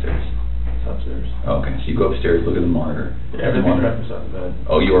or downstairs? It's upstairs. Oh, okay, so you go upstairs, look at the monitor. Yeah, everything's right beside the bed.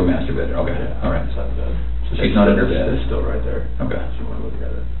 Oh, your master bed. Okay. Yeah, All right. beside the bed. So she's not in her bed. It's still right there. Okay. She wanted to look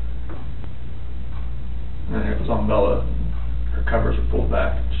at it. And then it was on Bella. Her covers were pulled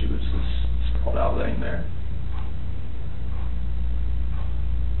back. And she was just sprawled out, laying there.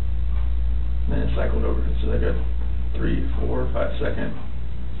 And then it cycled over. So like a 3, 4, 5 second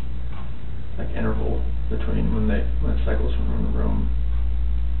interval between when it cycles from room to room.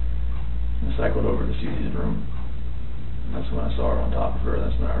 And it cycled over to Cece's room. And that's when I saw her on top of her.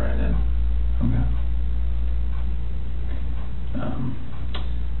 That's when I ran in. Okay.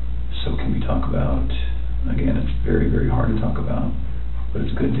 So can we talk about, again, it's very, very hard to talk about, but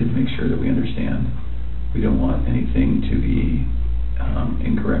it's good to make sure that we understand. We don't want anything to be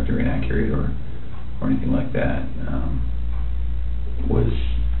incorrect or inaccurate or anything like that. Was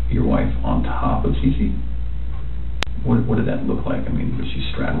your wife on top of Cece? What did that look like? I mean, was she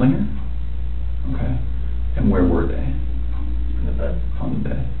straddling her? Okay. And where were they? In the bed. On the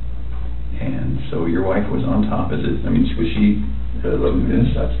bed. And so your wife was on top. Was she doing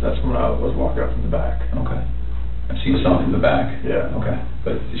this? That's when I was walking up from the back. Okay. I see you saw it from the back. Yeah. Okay,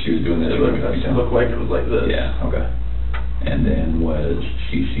 but she was doing this. It looked like it was like this. Yeah, okay. And then was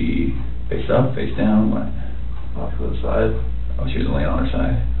she face up, face down, what? Off to the side. Oh, she was laying on her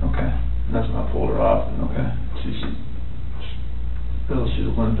side, okay. And that's when I pulled her off. And Okay. She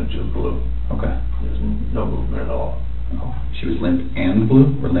was limp and she was blue. Okay. There was no movement at all. Oh, she was limp and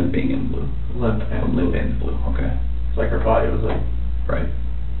blue, or limping and blue? Limp Oh, and limp blue. and blue, okay. It's like her body was like, Right,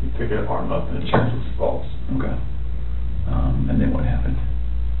 you pick her arm up and it Sure. just falls. okay. And then what happened?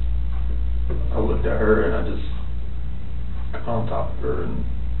 I looked at her and I just got on top of her and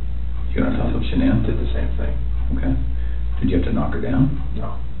You got on top of Shanann? did the same thing. Okay. Did you have to knock her down?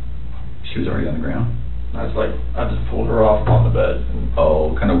 No. She was already on the ground? I just pulled her off on the bed. And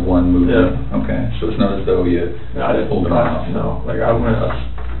Oh, kind of one movement? Yeah. Okay, so it's not as though you I didn't pulled her off? No, like I went up,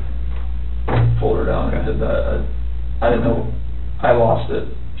 pulled her down and Okay. did that. I didn't know, I lost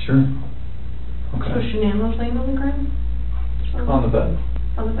it Sure. So Okay. Shanann was laying on the ground? on the bed.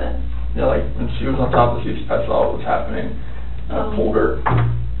 On the bed? Yeah, like when she was on top of me, I saw what was happening. I pulled her,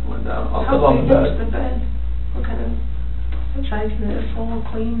 went down, I was How on big the is the bed. bed? What kind of, what size is it? Full,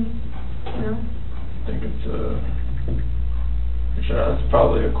 clean, you know? I think it's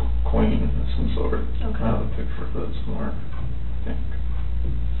probably a queen of some sort. Okay. I have a picture of it somewhere, I think.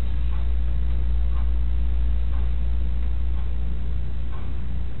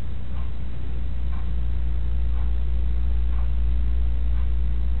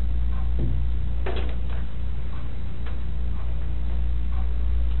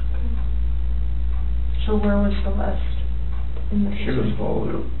 So where was Celeste in the She was picture? all the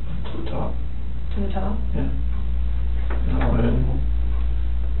way up to the top. To the top? Yeah. And I went in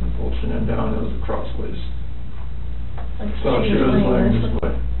and pulled Shanann down, it was crossways. Like, So she was laying this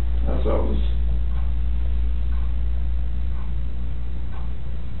way, as I was.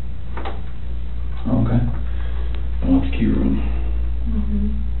 Okay. Well, it's key room. Mm-hmm.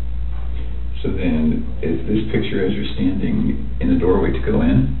 So then, is this picture as you're standing in the doorway to go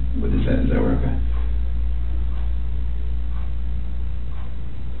in? What is that where, okay?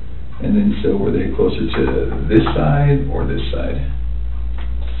 And then, so were they closer to this side or this side?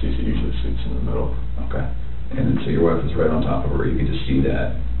 Cece usually sits in the middle. Okay. And then, so your wife was right on top of her, you could just see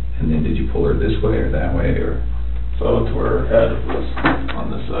that. And then, did you pull her this way or that way, or? So to her head was on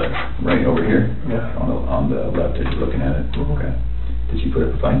this side. Right over here? Yeah. On the left as you're looking at it? Mhm. Okay. Did she put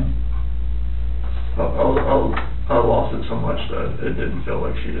up a fight? I lost it so much that it didn't feel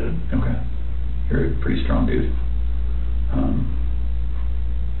like she did. Okay. You're a pretty strong dude.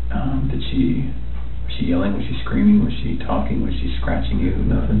 Was she yelling? Was she screaming? Was she talking? Was she scratching you?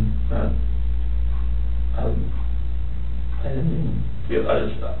 Nothing? I didn't even feel,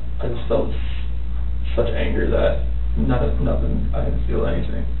 I just felt such anger that nothing, I didn't feel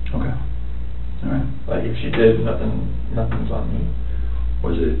anything. Okay. All right. Like if she did, nothing's on me.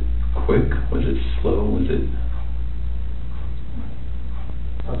 Was it quick? Was it slow? Was it?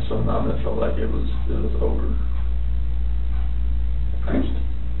 I was so numb, it felt like it was over. Fast?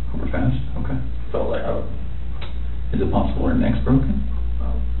 Over fast? Okay. Felt like I would, Is it possible her neck's broken?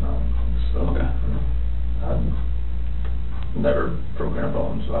 no, so. Okay. I've never broken a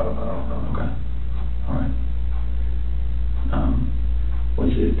bone, so I don't know. Okay. All right. Was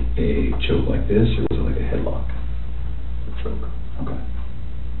it a choke like this, or was it like a headlock? A choke. Okay.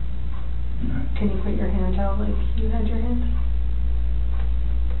 All right. Can you put your hands out like you had your hands?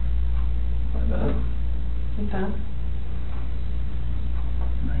 Like that. Like that? All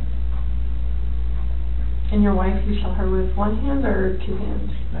right. And your wife, you saw her with one hand or two hands?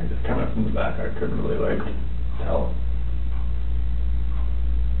 I just kind of from the back, I couldn't really like tell.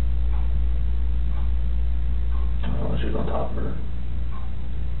 I don't know, she was on top of her.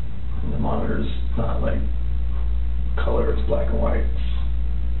 And the monitor's not like color, it's black and white.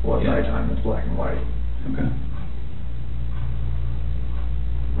 Well, Yeah. nighttime, it's black and white. Okay.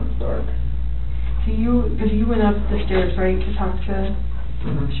 When it's dark. So because you went up the stairs, right, to talk to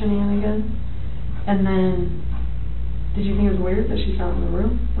Shanann again? And then, did you think it was weird that she's not in the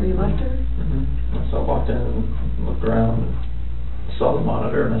room where you left her? So I walked in and looked around and saw the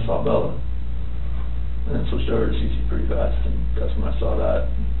monitor and I saw Bella. And then switched over to CC pretty fast, and that's when I saw that.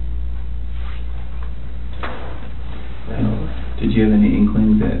 Did you have any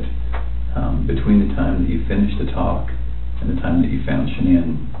inkling that between the time that you finished the talk and the time that you found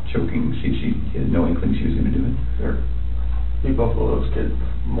Shanann choking Cece, you had no inkling she was going to do it? You Buffalo those kids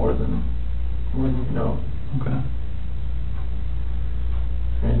more than you know. Okay.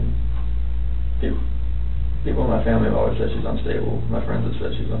 I mean, people in my family have always said she's unstable. My friends have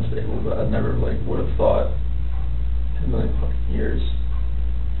said she's unstable, but I never would have thought in a million fucking years.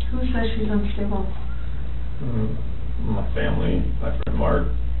 Who says she's unstable? My family, my friend Mark,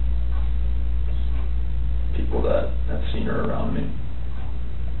 people that have seen her around me.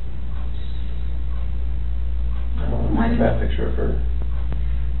 I don't want to make a bad picture of her.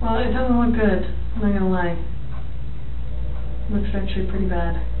 Well, it doesn't look good, I'm not gonna lie. It looks actually pretty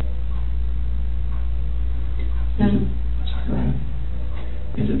bad.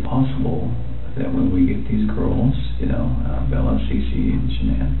 Is it possible that when we get these girls, you know, Bella, Cece, and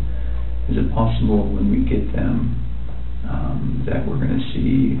Shanann, is it possible when we get them that we're going to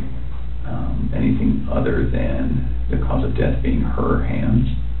see anything other than the cause of death being her hands?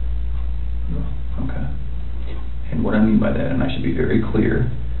 No. Okay. And what I mean by that, and I should be very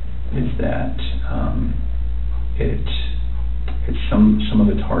clear, is that it's some of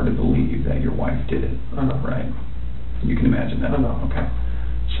it's hard to believe that your wife did it. I know. Right? You can imagine that. I know. Okay.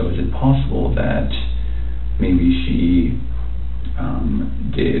 So is it possible that maybe she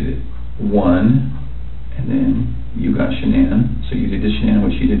did one, and then you got Shanann, so you did to Shanann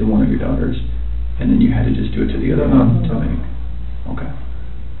what she did to one of your daughters, and then you had to just do it to the other one to make? Okay.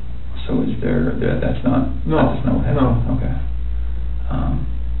 So is that's not what happened? No. Okay.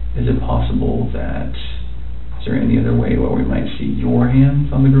 Is it possible that, is there any other way where we might see your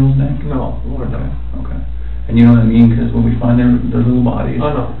hands on the girl's neck? No, Lord, no. Okay. And you know what I mean? Because when we find their little bodies,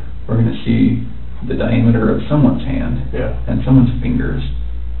 I know. we're going to see the diameter of someone's hand and someone's fingers,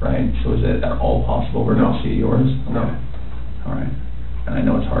 right? So is it at all possible we're going to see yours? Okay. No. All right. And I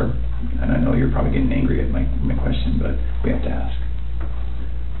know it's hard, and I know you're probably getting angry at my question, but we have to ask.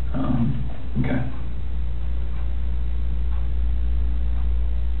 Okay.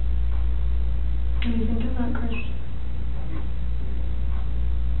 What do you think of that, Chris?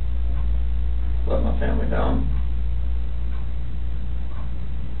 Let my family down.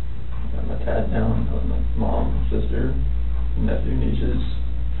 Let my dad down. Let my mom, sister, nephew, nieces,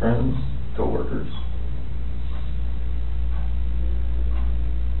 friends, co-workers.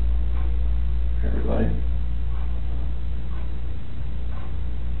 Everybody.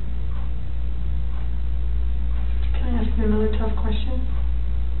 Can I ask you another tough question?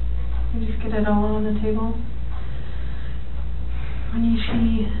 And just get it all on the table. When you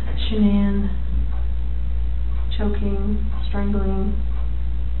see Shanann choking, strangling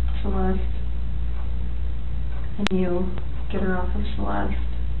Celeste, and you get her off of Celeste,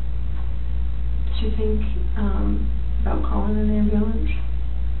 did you think about calling an ambulance?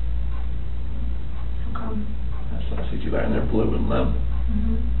 How come? I see you lying there blue and limp.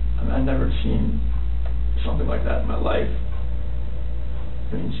 I mean, I've never seen something like that in my life.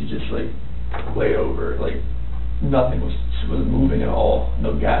 I mean, she just like lay over, like nothing was moving at all,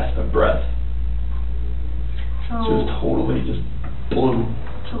 no gasp of breath. So, She was totally just blue.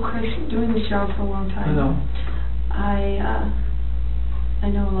 So Chris, doing this job for a long time, I know. I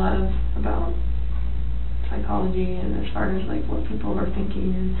know a lot about psychology and as far as like what people are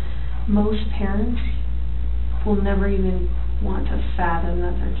thinking, and most parents will never even want to fathom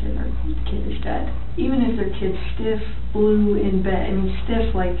that their kid is dead. Even if their kid's stiff, blue, in bed, I mean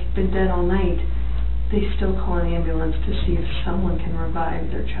stiff, like been dead all night, they still call an ambulance to see if someone can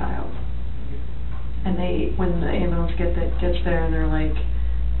revive their child. And when the ambulance gets there and they're like,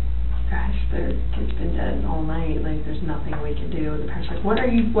 gosh, their kid's been dead all night, like there's nothing we can do. And the parents are like,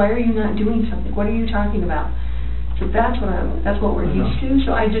 why are you not doing something? What are you talking about? So that's what we're used to.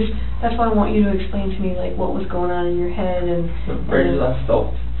 So that's why I want you to explain to me like what was going on in your head and. Right as I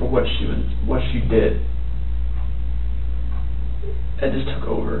felt for what she did, it just took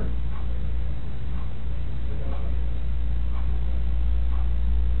over.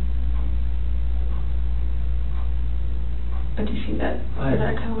 But do you see that? I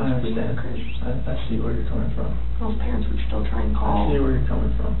kind of understand. I see where you're coming from. Most parents would still try and call. I see where you're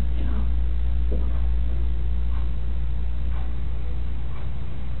coming from. Yeah.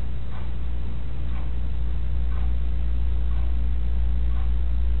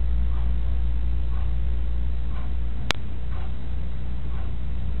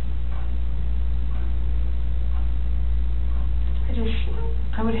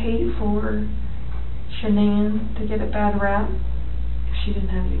 I would hate for Shanann to get a bad rap if she didn't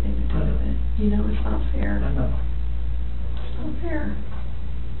have anything to do with it. You know, it's not fair. I know. It's not fair.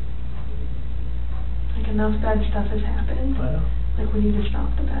 Like, enough bad stuff has happened. I know. Like, we need to stop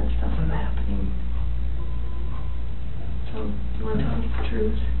the bad stuff from happening. So, do you want to tell us the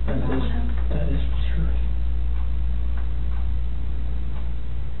truth? That is the truth.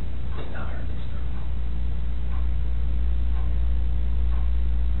 Did not hurt this girl.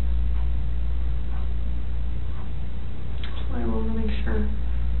 I want to make sure.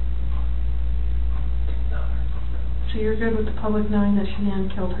 So you're good with the public knowing that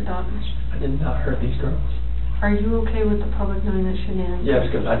Shanann killed her daughters? I did not hurt these girls. Are you okay with the public knowing that Shanann? Yes,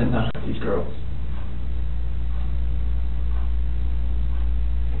 because I did not hurt these girls.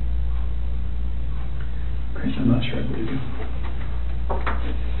 Chris, I'm not sure I believe you.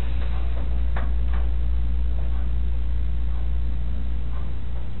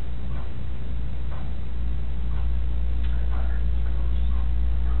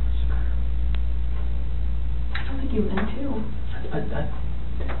 I don't think you meant to. I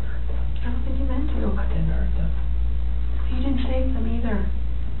I don't think you meant to. didn't hurt them. You didn't save them either.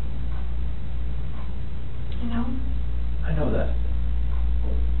 You know? I know that.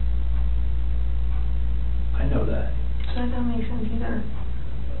 I know that. So that doesn't make sense either.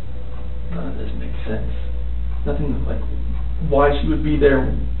 None of this makes sense. Nothing like why she would be there.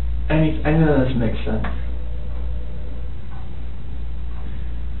 None of this makes sense.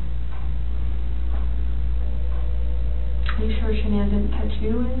 Are you sure Shanann didn't catch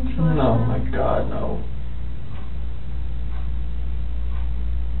you in Celeste? No, my God, no.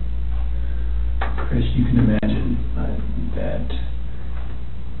 Chris, you can imagine that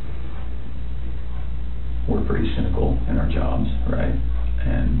we're pretty cynical in our jobs, right?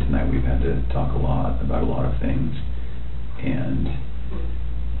 And tonight we've had to talk a lot about a lot of things. And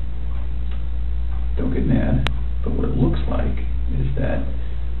don't get mad, but what it looks like is that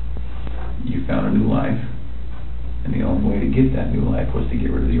you found a new life, and the only way to get that new life was to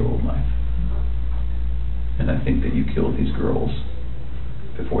get rid of the old life. And I think that you killed these girls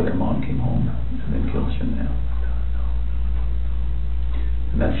before their mom came home, and then killed Shanann.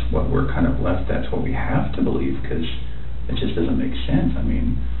 And that's what we're kind of left, that's what we have to believe, because it just doesn't make sense. I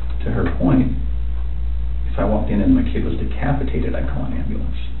mean, to her point, if I walked in and my kid was decapitated, I'd call an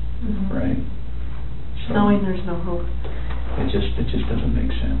ambulance, right? So knowing there's no hope. It just doesn't make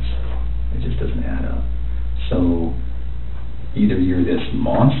sense. It just doesn't add up. So either you're this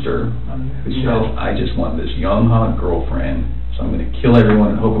monster who says, I just want this young, hot girlfriend, so I'm going to kill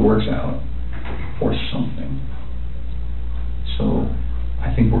everyone and hope it works out, or something. So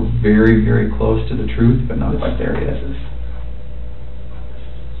I think we're very, very close to the truth, but not quite there yet.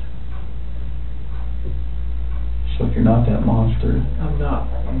 So if you're not that monster... I'm not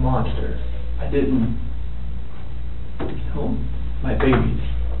a monster. I didn't kill my babies.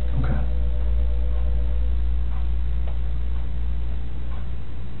 Okay.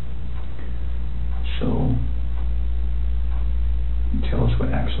 So, tell us what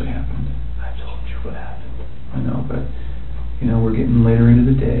actually happened. I told you what happened. I know, but, you know, we're getting later into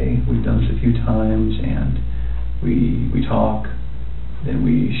the day. We've done this a few times, and we talk, then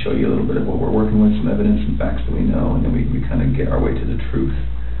we show you a little bit of what we're working with, some evidence and facts that we know, and then we kind of get our way to the truth.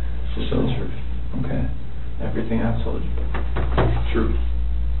 Just the truth. Okay. Everything I've told you. Truth.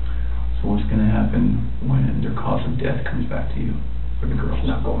 So what's going to happen when their cause of death comes back to you, for the girls? It's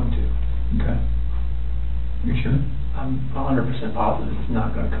not going to. Okay. You sure? I'm 100% positive it's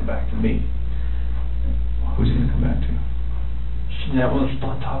not going to come back to me. Who's it going to come back to? Shanann was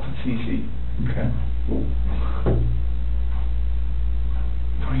on top of Cece. Okay.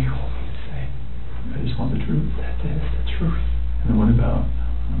 What do you want me to say? I just want the truth. That is the truth. And then what about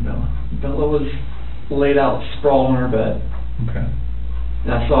Bella? Bella was laid out, sprawled on her bed. Okay.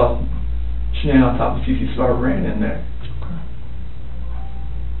 And I saw Shanann on top of Cece, so I ran in there.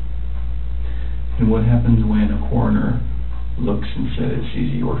 And what happens when a coroner looks and says,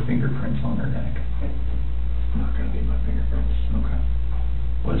 sees your fingerprints on her neck? It's not going to be my fingerprints. Okay.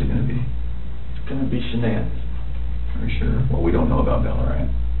 What is it going to be? It's going to be Shanann's. Are you sure? Well, we don't know about Bella, right?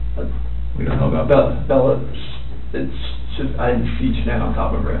 We don't know about Bella, it's just, I didn't see Shanann on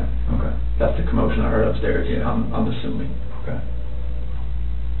top of her. Okay. That's the commotion I heard upstairs. Yeah. I'm assuming. Okay.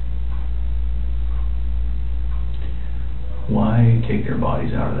 Why take their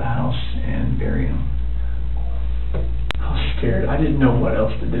bodies out of the house and bury them? I was scared. I didn't know what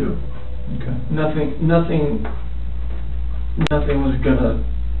else to do. Okay. Nothing was gonna,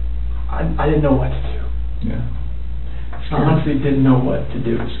 I didn't know what to do. Yeah. I honestly didn't know what to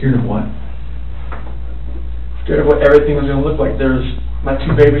do. Scared of what? Scared of what everything was gonna look like. My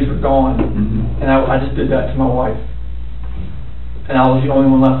two babies were gone, and I just did that to my wife. And I was the only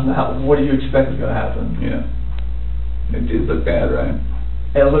one left in the house. What do you expect is gonna happen? Yeah. It did look bad, right?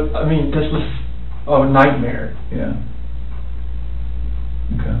 It looked, I mean, this was a nightmare. Yeah.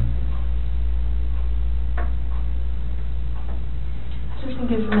 Okay. Just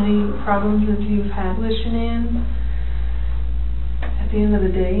think as many problems as you've had with Shanann, at the end of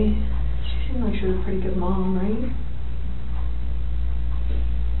the day, she seemed like she was a pretty good mom, right?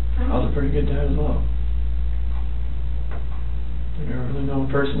 I was a pretty good dad as well. You never really know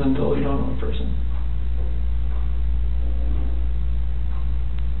a person until you don't know a person.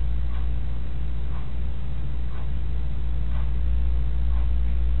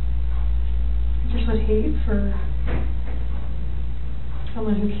 for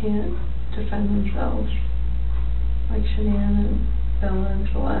someone who can't defend themselves, like Shanann and Bella and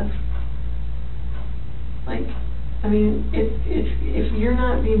Celeste. Like, I mean, if you're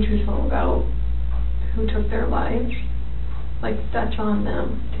not being truthful about who took their lives, like, that's on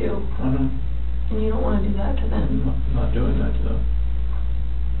them, too. I know. And you don't want to do that to them. I'm not doing that to them.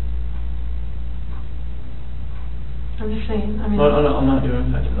 I'm just saying, I mean... No, I'm not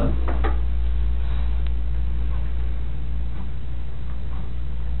doing that to them.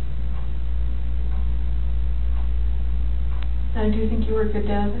 I do think you were a good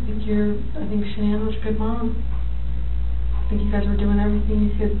dad. I think Shanann was a good mom. I think you guys were doing everything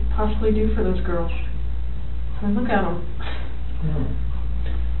you could possibly do for those girls. I mean, look at them.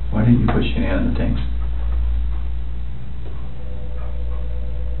 Why didn't you put Shanann in the tanks?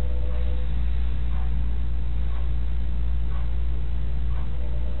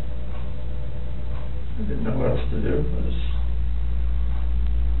 I didn't know what else to do.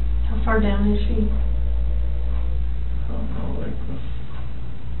 How far down is she? I don't know, like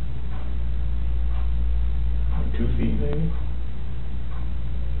 2 feet maybe?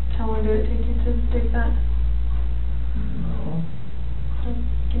 How long did it take you to dig that? No.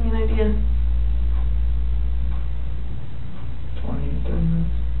 Give me an idea. 20, 30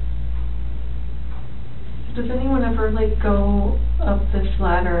 minutes. Does anyone ever, like, go up this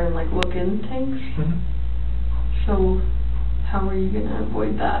ladder and, like, look in tanks? Mm-hmm. So, how are you going to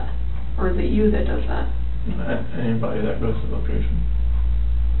avoid that? Or is it you that does that? Anybody that goes to the location.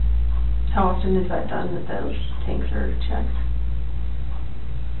 How often is that done, that those tanks are checked?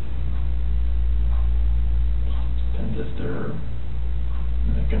 Depends if they're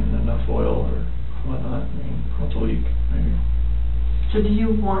making enough oil or whatnot. I mean, once a week, maybe. So do you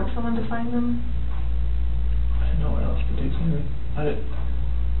want someone to find them? I didn't know what else to do, Sammy.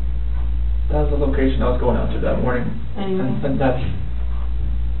 That was the location I was going out to that morning. Anyway. And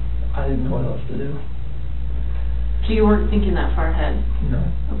I didn't know what else to do. So you weren't thinking that far ahead? No.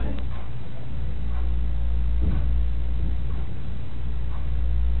 Okay.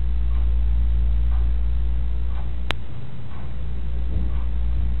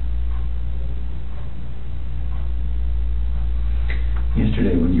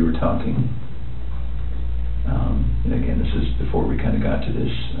 Yesterday when you were talking, and again, this is before we kind of got to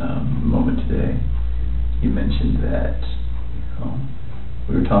this moment today, you mentioned that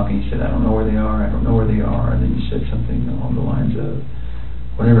we were talking, you said, I don't know where they are, and then you said something along the lines of,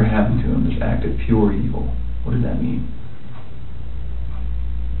 whatever happened to them, this act of pure evil. What did that mean?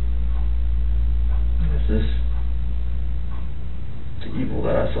 This is the evil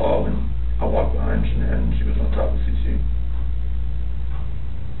that I saw when I walked behind Shanann and she was on top of CC.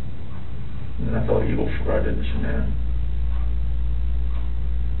 And then I felt evil for what I did to Shanann.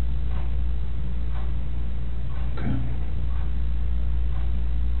 Okay.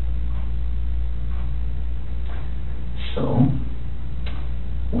 So,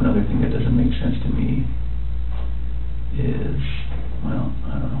 one other thing that doesn't make sense to me is, well,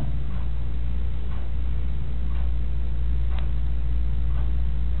 I don't know.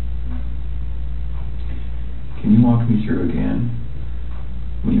 Can you walk me through again,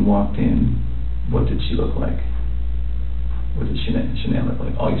 when you walked in, what did she look like? What did Shanann look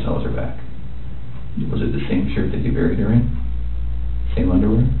like? All you saw was her back. Was it the same shirt that you buried her in? Same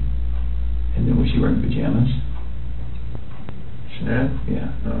underwear? And then was she wearing pajamas? Shanann?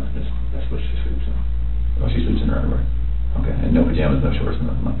 Yeah. No, that's what she sleeps in. Oh, she sleeps in her underwear. Okay, and no pajamas, no shorts,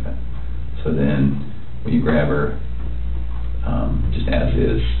 nothing like that. So then, when you grab her, just as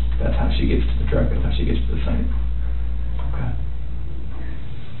is, that's how she gets to the truck, that's how she gets to the site. Okay.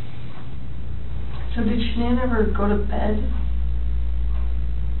 So did Shanann ever go to bed?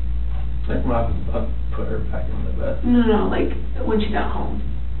 Like when I put her back in the bed. No, like when she got home.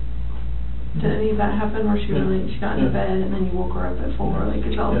 Did any of that happen where she got into bed and then you woke her up at 4? Like,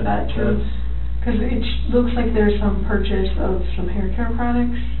 is all of that true? Because it looks like there's some purchase of some hair care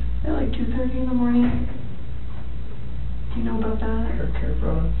products at like 2:30 in the morning. Do you know about that? Hair care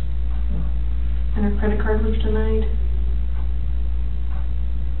products? No. And her credit card was denied?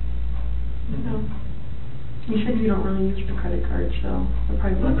 Mm-hmm. No. You said you don't really use the credit card, so the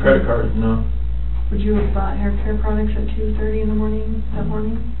probably. My credit card, no. Would you have bought hair care products at 2:30 in the morning that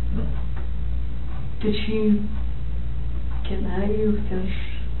morning? No. Did she get mad at you because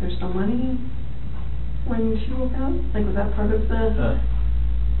there's no money when she woke up? Like, was that part of the...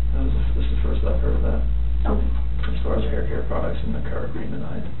 This is the first I've heard of that. Okay. As far as hair care products and the card being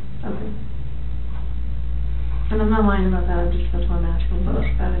denied. Okay. And I'm not lying about that, that's why I'm asking.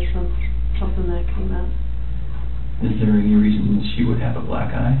 That is something that came up. Is there any reason she would have a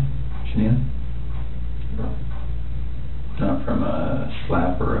black eye, Shanann? No. Not from a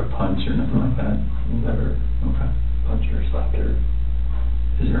slap or a punch or nothing like that? Never Okay. punched her or slapped her.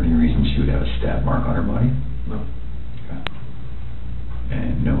 Is there any reason she would have a stab mark on her body? No. Okay.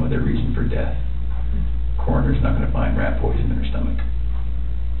 And no other reason for death? Coroner's not going to find rat poison in her stomach?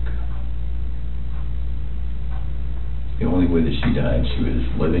 The only way that she died, she was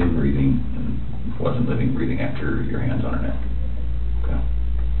living, breathing, and wasn't living, breathing after your hands on her neck. Okay.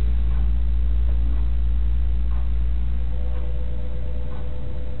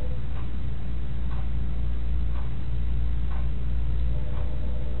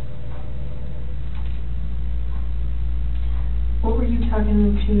 What were you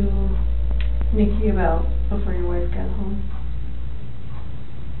talking to Nikki about before your wife got home?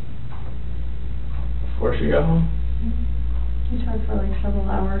 Before she got home, You talked for like several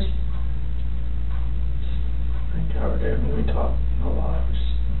hours. I think our day, I mean, we talked a lot,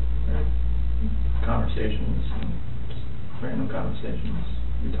 just conversations, and just random conversations.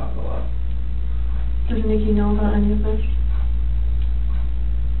 We talk a lot. Does Nikki know about any of this?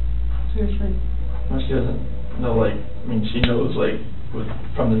 Seriously. Well, she doesn't know, like, I mean, she knows, like,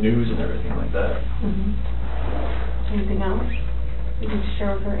 from the news and everything like that. Mm-hmm. Anything else? Did you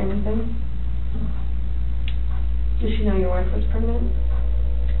share with her anything? Did she know your wife was pregnant?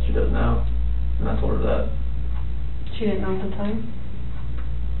 She does now, and I told her that. She didn't know at the time?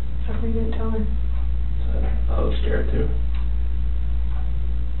 How come you didn't tell her? So I was scared too.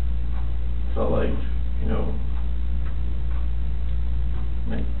 Felt like, you know,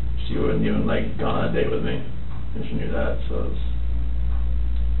 like she wouldn't even like gone on a date with me, and she knew that, so it was,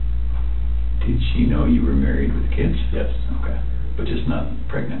 Did she know you were married with kids? yes. Okay. But just not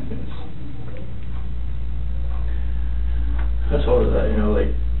pregnant? Yes. I told her that, you know,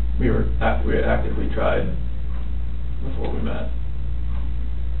 like, we had actively tried before we met.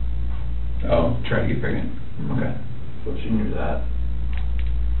 Oh, try to get pregnant. Okay. So she knew that.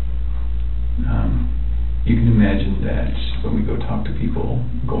 You can imagine that when we go talk to people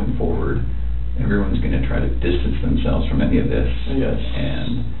going forward, everyone's going to try to distance themselves from any of this. Yes.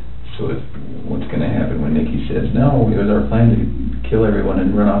 And so if what's going to happen when Nikki says, no, it was our plan to kill everyone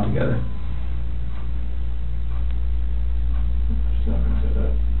and run off together? She's not going to say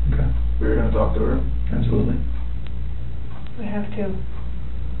that. Okay. We were going to talk to her. Absolutely. We have to.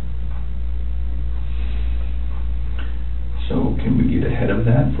 So can we get ahead of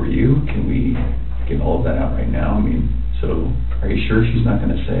that for you? Can we get all of that out right now? I mean, so are you sure she's not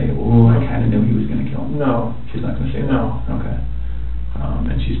going to say, oh, I kind of knew he was going to kill him? No. She's not going to say that? No. Okay.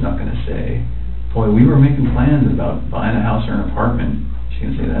 And she's not going to say, boy, we were making plans about buying a house or an apartment. She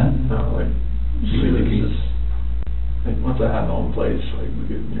going to say that? No, like, You she and was Nikki? just, like, once I had my own place, like, we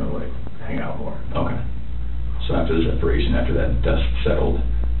could, you know, like, hang out more. Okay. So after the separation, after that dust settled,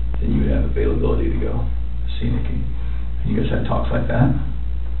 then you would have availability to go see Nikki. You guys had talks like that?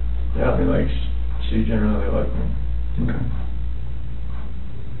 Yeah, I mean, like, she generally liked me. Okay.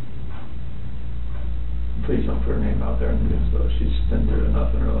 Please don't put her name out there in the news, though. She's been through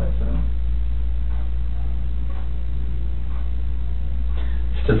enough in her life now.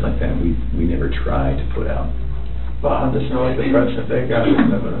 Stuff like that we never try to put out. But I just know, like, the press, if they got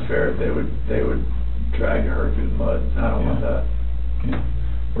wind of an affair, they would drag her through the mud. I don't want that. Yeah.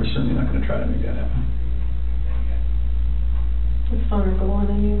 We're certainly not going to try to make that happen. It's vulnerable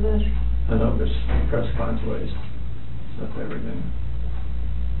in any of this. I know, but the press finds ways. It's not everything.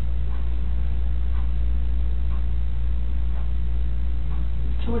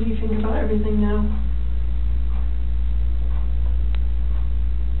 So what do you think about everything now?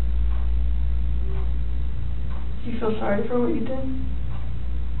 Do you feel sorry for what you did?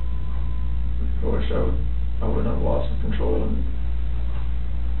 I wish I wouldn't have lost the control and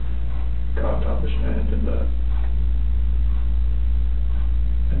got on top of the shenanigans and did that.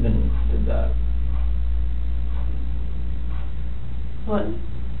 And then did that. What?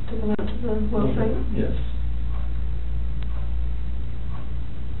 Took them out to the website? Yes.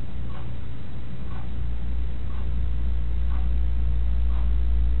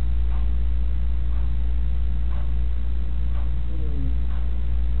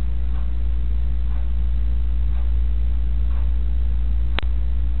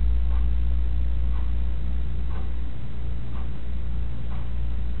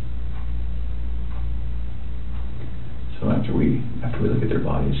 So after we look at their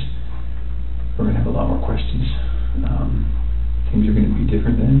bodies, we're going to have a lot more questions. Things are going to be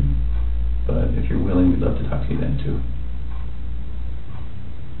different then, but if you're willing, we'd love to talk to you then too.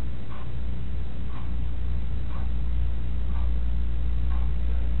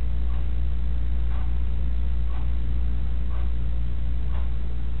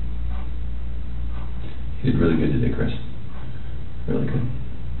 really good today, Chris. Really good.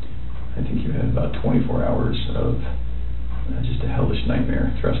 I think you had about 24 hours of just a hellish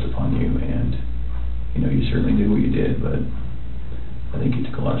nightmare thrust upon you, and you know, you certainly did what you did, but I think you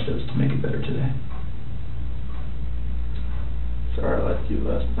took a lot of steps to make it better today. Sorry I left you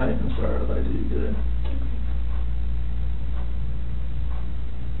last night, and sorry I lied to you today.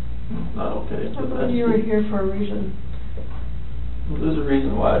 Not okay, but that's... You were here for a reason. There's a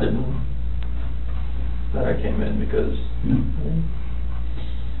reason why I came in, because I mean,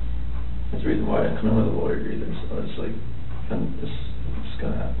 there's a reason why I didn't come in with a lawyer either, so it's like, and it's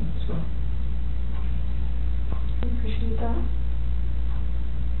gonna happen, so. I appreciate that.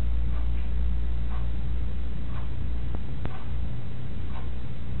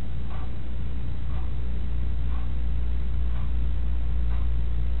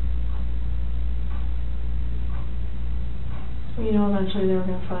 You know, eventually they were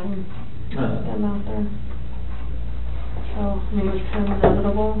going to find them out there. So, I mean, it was kind of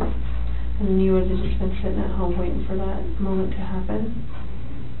inevitable. And then you would have just been sitting at home waiting for that moment to happen.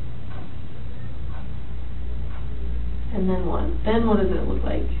 And then what? Then what does it look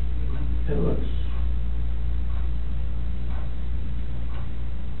like? It looks...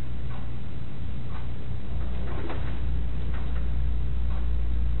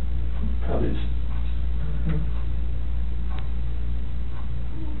 probably...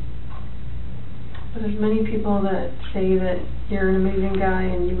 But there's many people that say that you're an amazing guy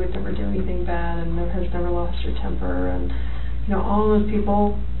and you would never do anything bad and has never lost your temper, and you know, all those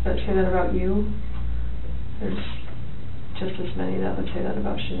people that say that about you, there's just as many that would say that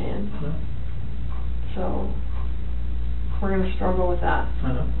about Shanann. So we're going to struggle with that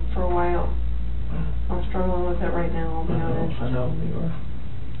for a while. I'm struggling with it right now, I'll be honest. I know you are.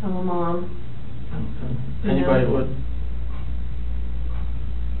 I'm a mom. Anybody would.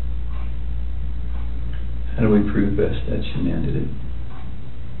 How do we prove best that Shanann did it?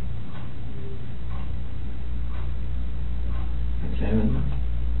 Examine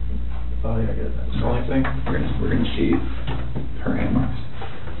the body, I guess. That's the only thing. We're gonna see her hand marks.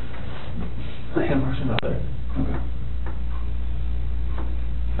 The hand marks are not there. Okay.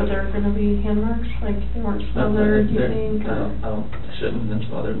 But there are going to be hand marks? Like they weren't smothered, you think? I shouldn't have been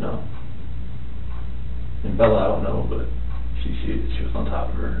smothered, no. And Bella, I don't know, but she was on top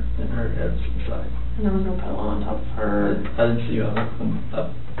of her, and her head was to the side. And there was no pillow on top of her? I didn't see you on the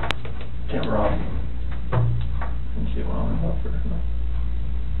camera off. Didn't see one on top of her, no.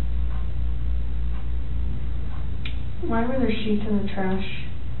 Why were there sheets in the trash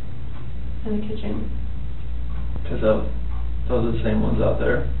in the kitchen? Because those are the same ones out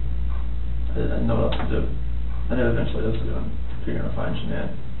there. I didn't know what else to do. I knew eventually what to do if you're going to find Shanann.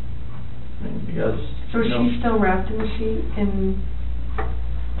 I mean, because... So is she still wrapped in the sheet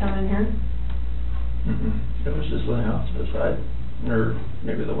down in here? It was just laying off to the side, or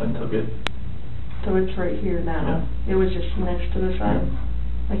maybe the wind took it. So it's right here now? Yeah. It was just next to the side?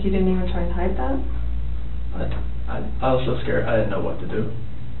 Like you didn't even try and hide that? I was so scared, I didn't know what to do.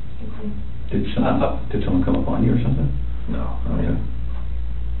 Okay. Did someone come upon you or something? No, I mean...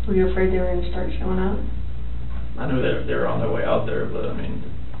 Were you afraid they were going to start showing up? I knew they were on their way out there, but I mean,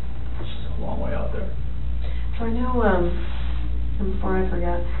 it's a long way out there. So I know, and before I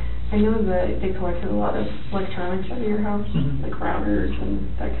forget, I know that they collected a lot of electronics out of your house, like routers and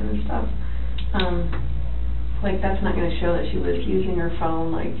that kind of stuff. Like that's not going to show that she was using her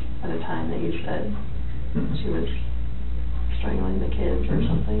phone like at a time that you said she was strangling the kids or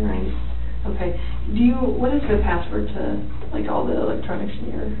something, right? Okay. What is the password to like all the electronics in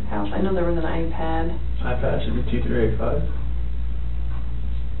your house? I know there was an iPad. iPad should be 2385.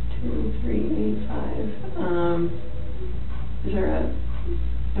 2385.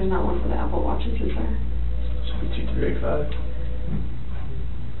 There's not one for the Apple Watches, is there? Should be 2385.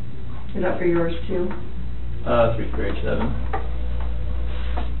 Is that for yours too? 3387.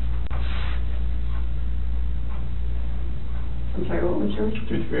 I'm sorry, what was yours?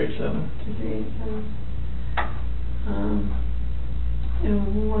 3387. 2387.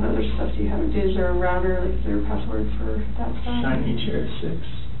 And what other stuff do you have? Is there a router? Like, is there a password for that stuff? Shiny Chair 6.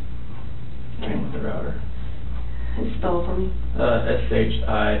 Came with the router. And spell it for me.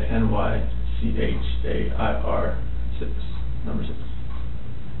 SHINYCHAIR 6. Number 6.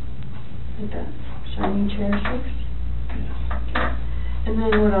 Like that. Shiny Chair 6? Yes. Okay. And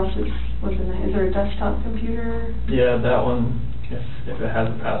then what else was in there? Is there a desktop computer? Yeah, that one, if it has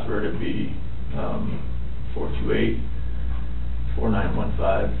a password, it'd be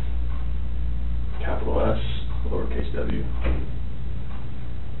 428-4915, capital S, lowercase w.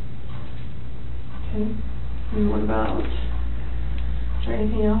 Okay. And what about, is there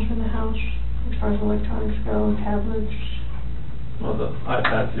anything else in the house as far as electronics go, tablets? Well, the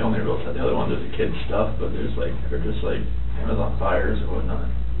iPad's the only real set. The other ones are the kids' stuff, but there's like, they're just like Amazon Fires or whatnot.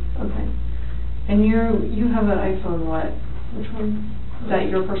 Okay. And you have an iPhone what? Which one? Is that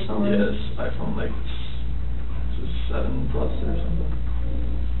your personal one? Yes, iPhone like, this is 7 Plus or something.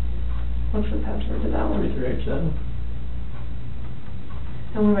 What's the password to that one? 3387.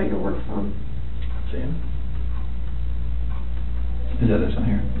 And what about your work phone? Same. Is that this one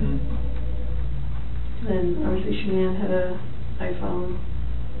here? Then obviously Shanann had a iPhone,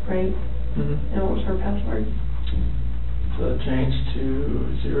 right? Mm-hmm. And what was her password? So it changed to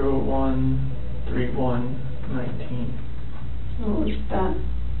 013119. What was that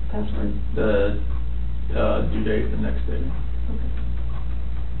password? The due date the next day. Okay.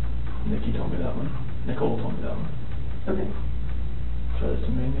 Nikki told me that one. Nicole told me that one. Okay. So there's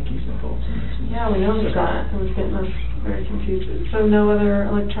too many Nickies, Nicoles. Yeah, we noticed that. It was getting us very confused. So no other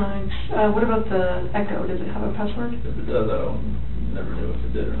electronics. What about the Echo? Does it have a password? If it does, I never knew if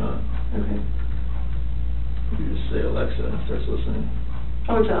it did or not. Okay. You just say Alexa and it starts listening.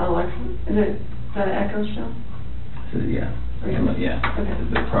 Oh, it's an Alexa. Is it that an Echo still? So, yeah. Okay. Yeah. Okay.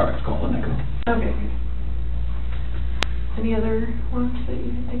 The product's called an Echo. Okay. Any other ones that you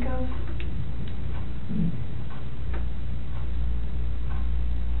can think of?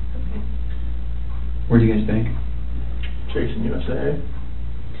 Okay. Where do you guys bank? Chase in USA.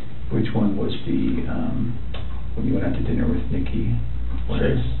 Which one was the, when you went out to dinner with Nikki?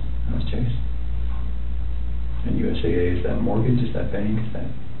 Chase. That was Chase. And USAA, is that mortgage, is that bank, is that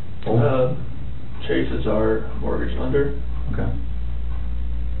both? Chase is our mortgage lender. Okay.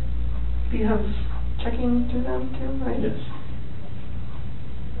 Do you have checking through them too, right? Yes.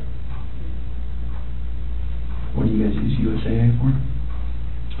 What do you guys use USAA for?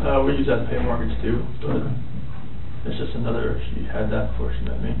 We use that to pay mortgage too, but Okay. it's just another, she had that before she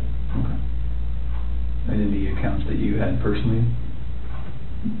met me. Okay. And any accounts that you had personally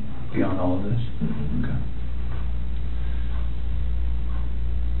beyond all of this? Mm-hmm. Okay.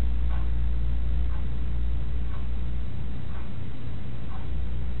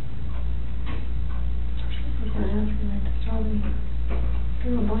 I was going to ask you, I just saw them.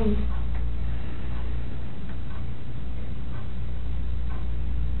 Drew a blank.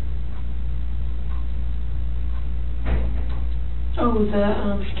 Oh,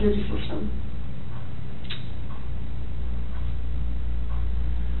 the security system.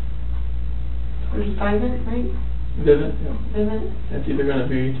 There's a Vivint, right? Vivint, yeah. Vivint. It's either going to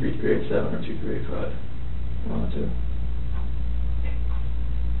be 3387 or 2385. One of the two.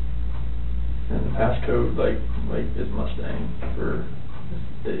 And the passcode, like is Mustang for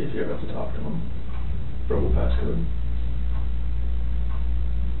if you ever have to talk to them. Verbal passcode.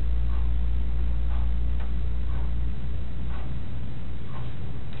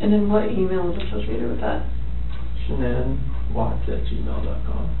 And then what email is associated with that?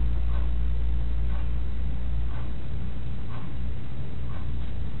 ShanannWatts@gmail.com.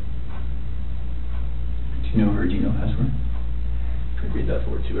 Do you know her Gmail password? Could read that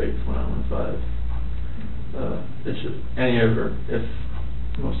 428-1915. It should, any of her, if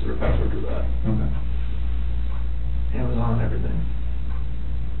most of her passwords are that. Okay. Amazon, everything.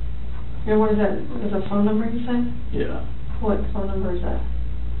 And what is that? Is a phone number you said? Yeah. What phone number is that?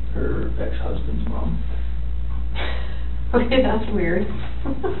 Her ex-husband's mom. Okay, that's weird.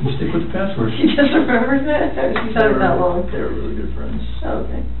 You stick with the password. She just remembers it? Or she's had it that long? They were really good friends. Oh,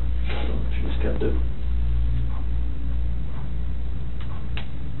 okay. So she just kept it.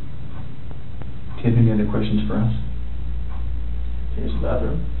 Do you have any other questions for us? Here's the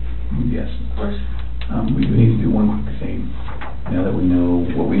bathroom. Yes. Of course. We do need to do one quick thing. Now that we know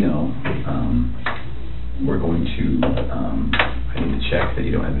what we know, we're going to, I need to check that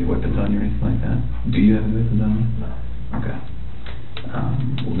you don't have any weapons on you or anything like that. Do you have any weapons on you? No. Okay.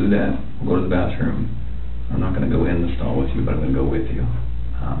 We'll do that. We'll go to the bathroom. I'm not going to go in the stall with you, but I'm going to go with you.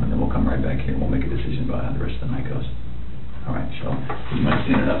 And then we'll come right back here and we'll make a decision about how the rest of the night goes. All right, so would you mind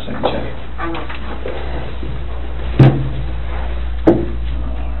standing up so I can check? All right.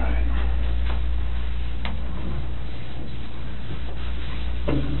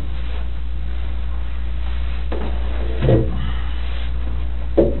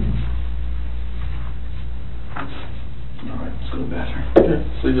 All right, let's go to the bathroom. Okay,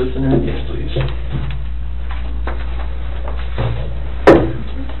 so leave this in there? Yes, please.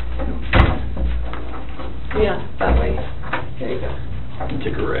 Yeah, that way. There you go.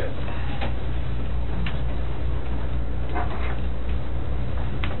 Take a red.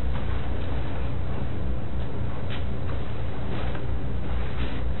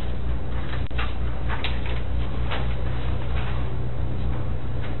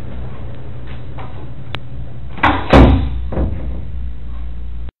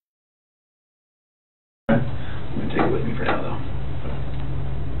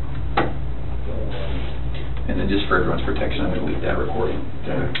 for everyone's protection, I'm gonna leave that recording.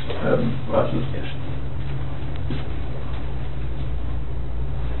 Okay, watch this. Yes.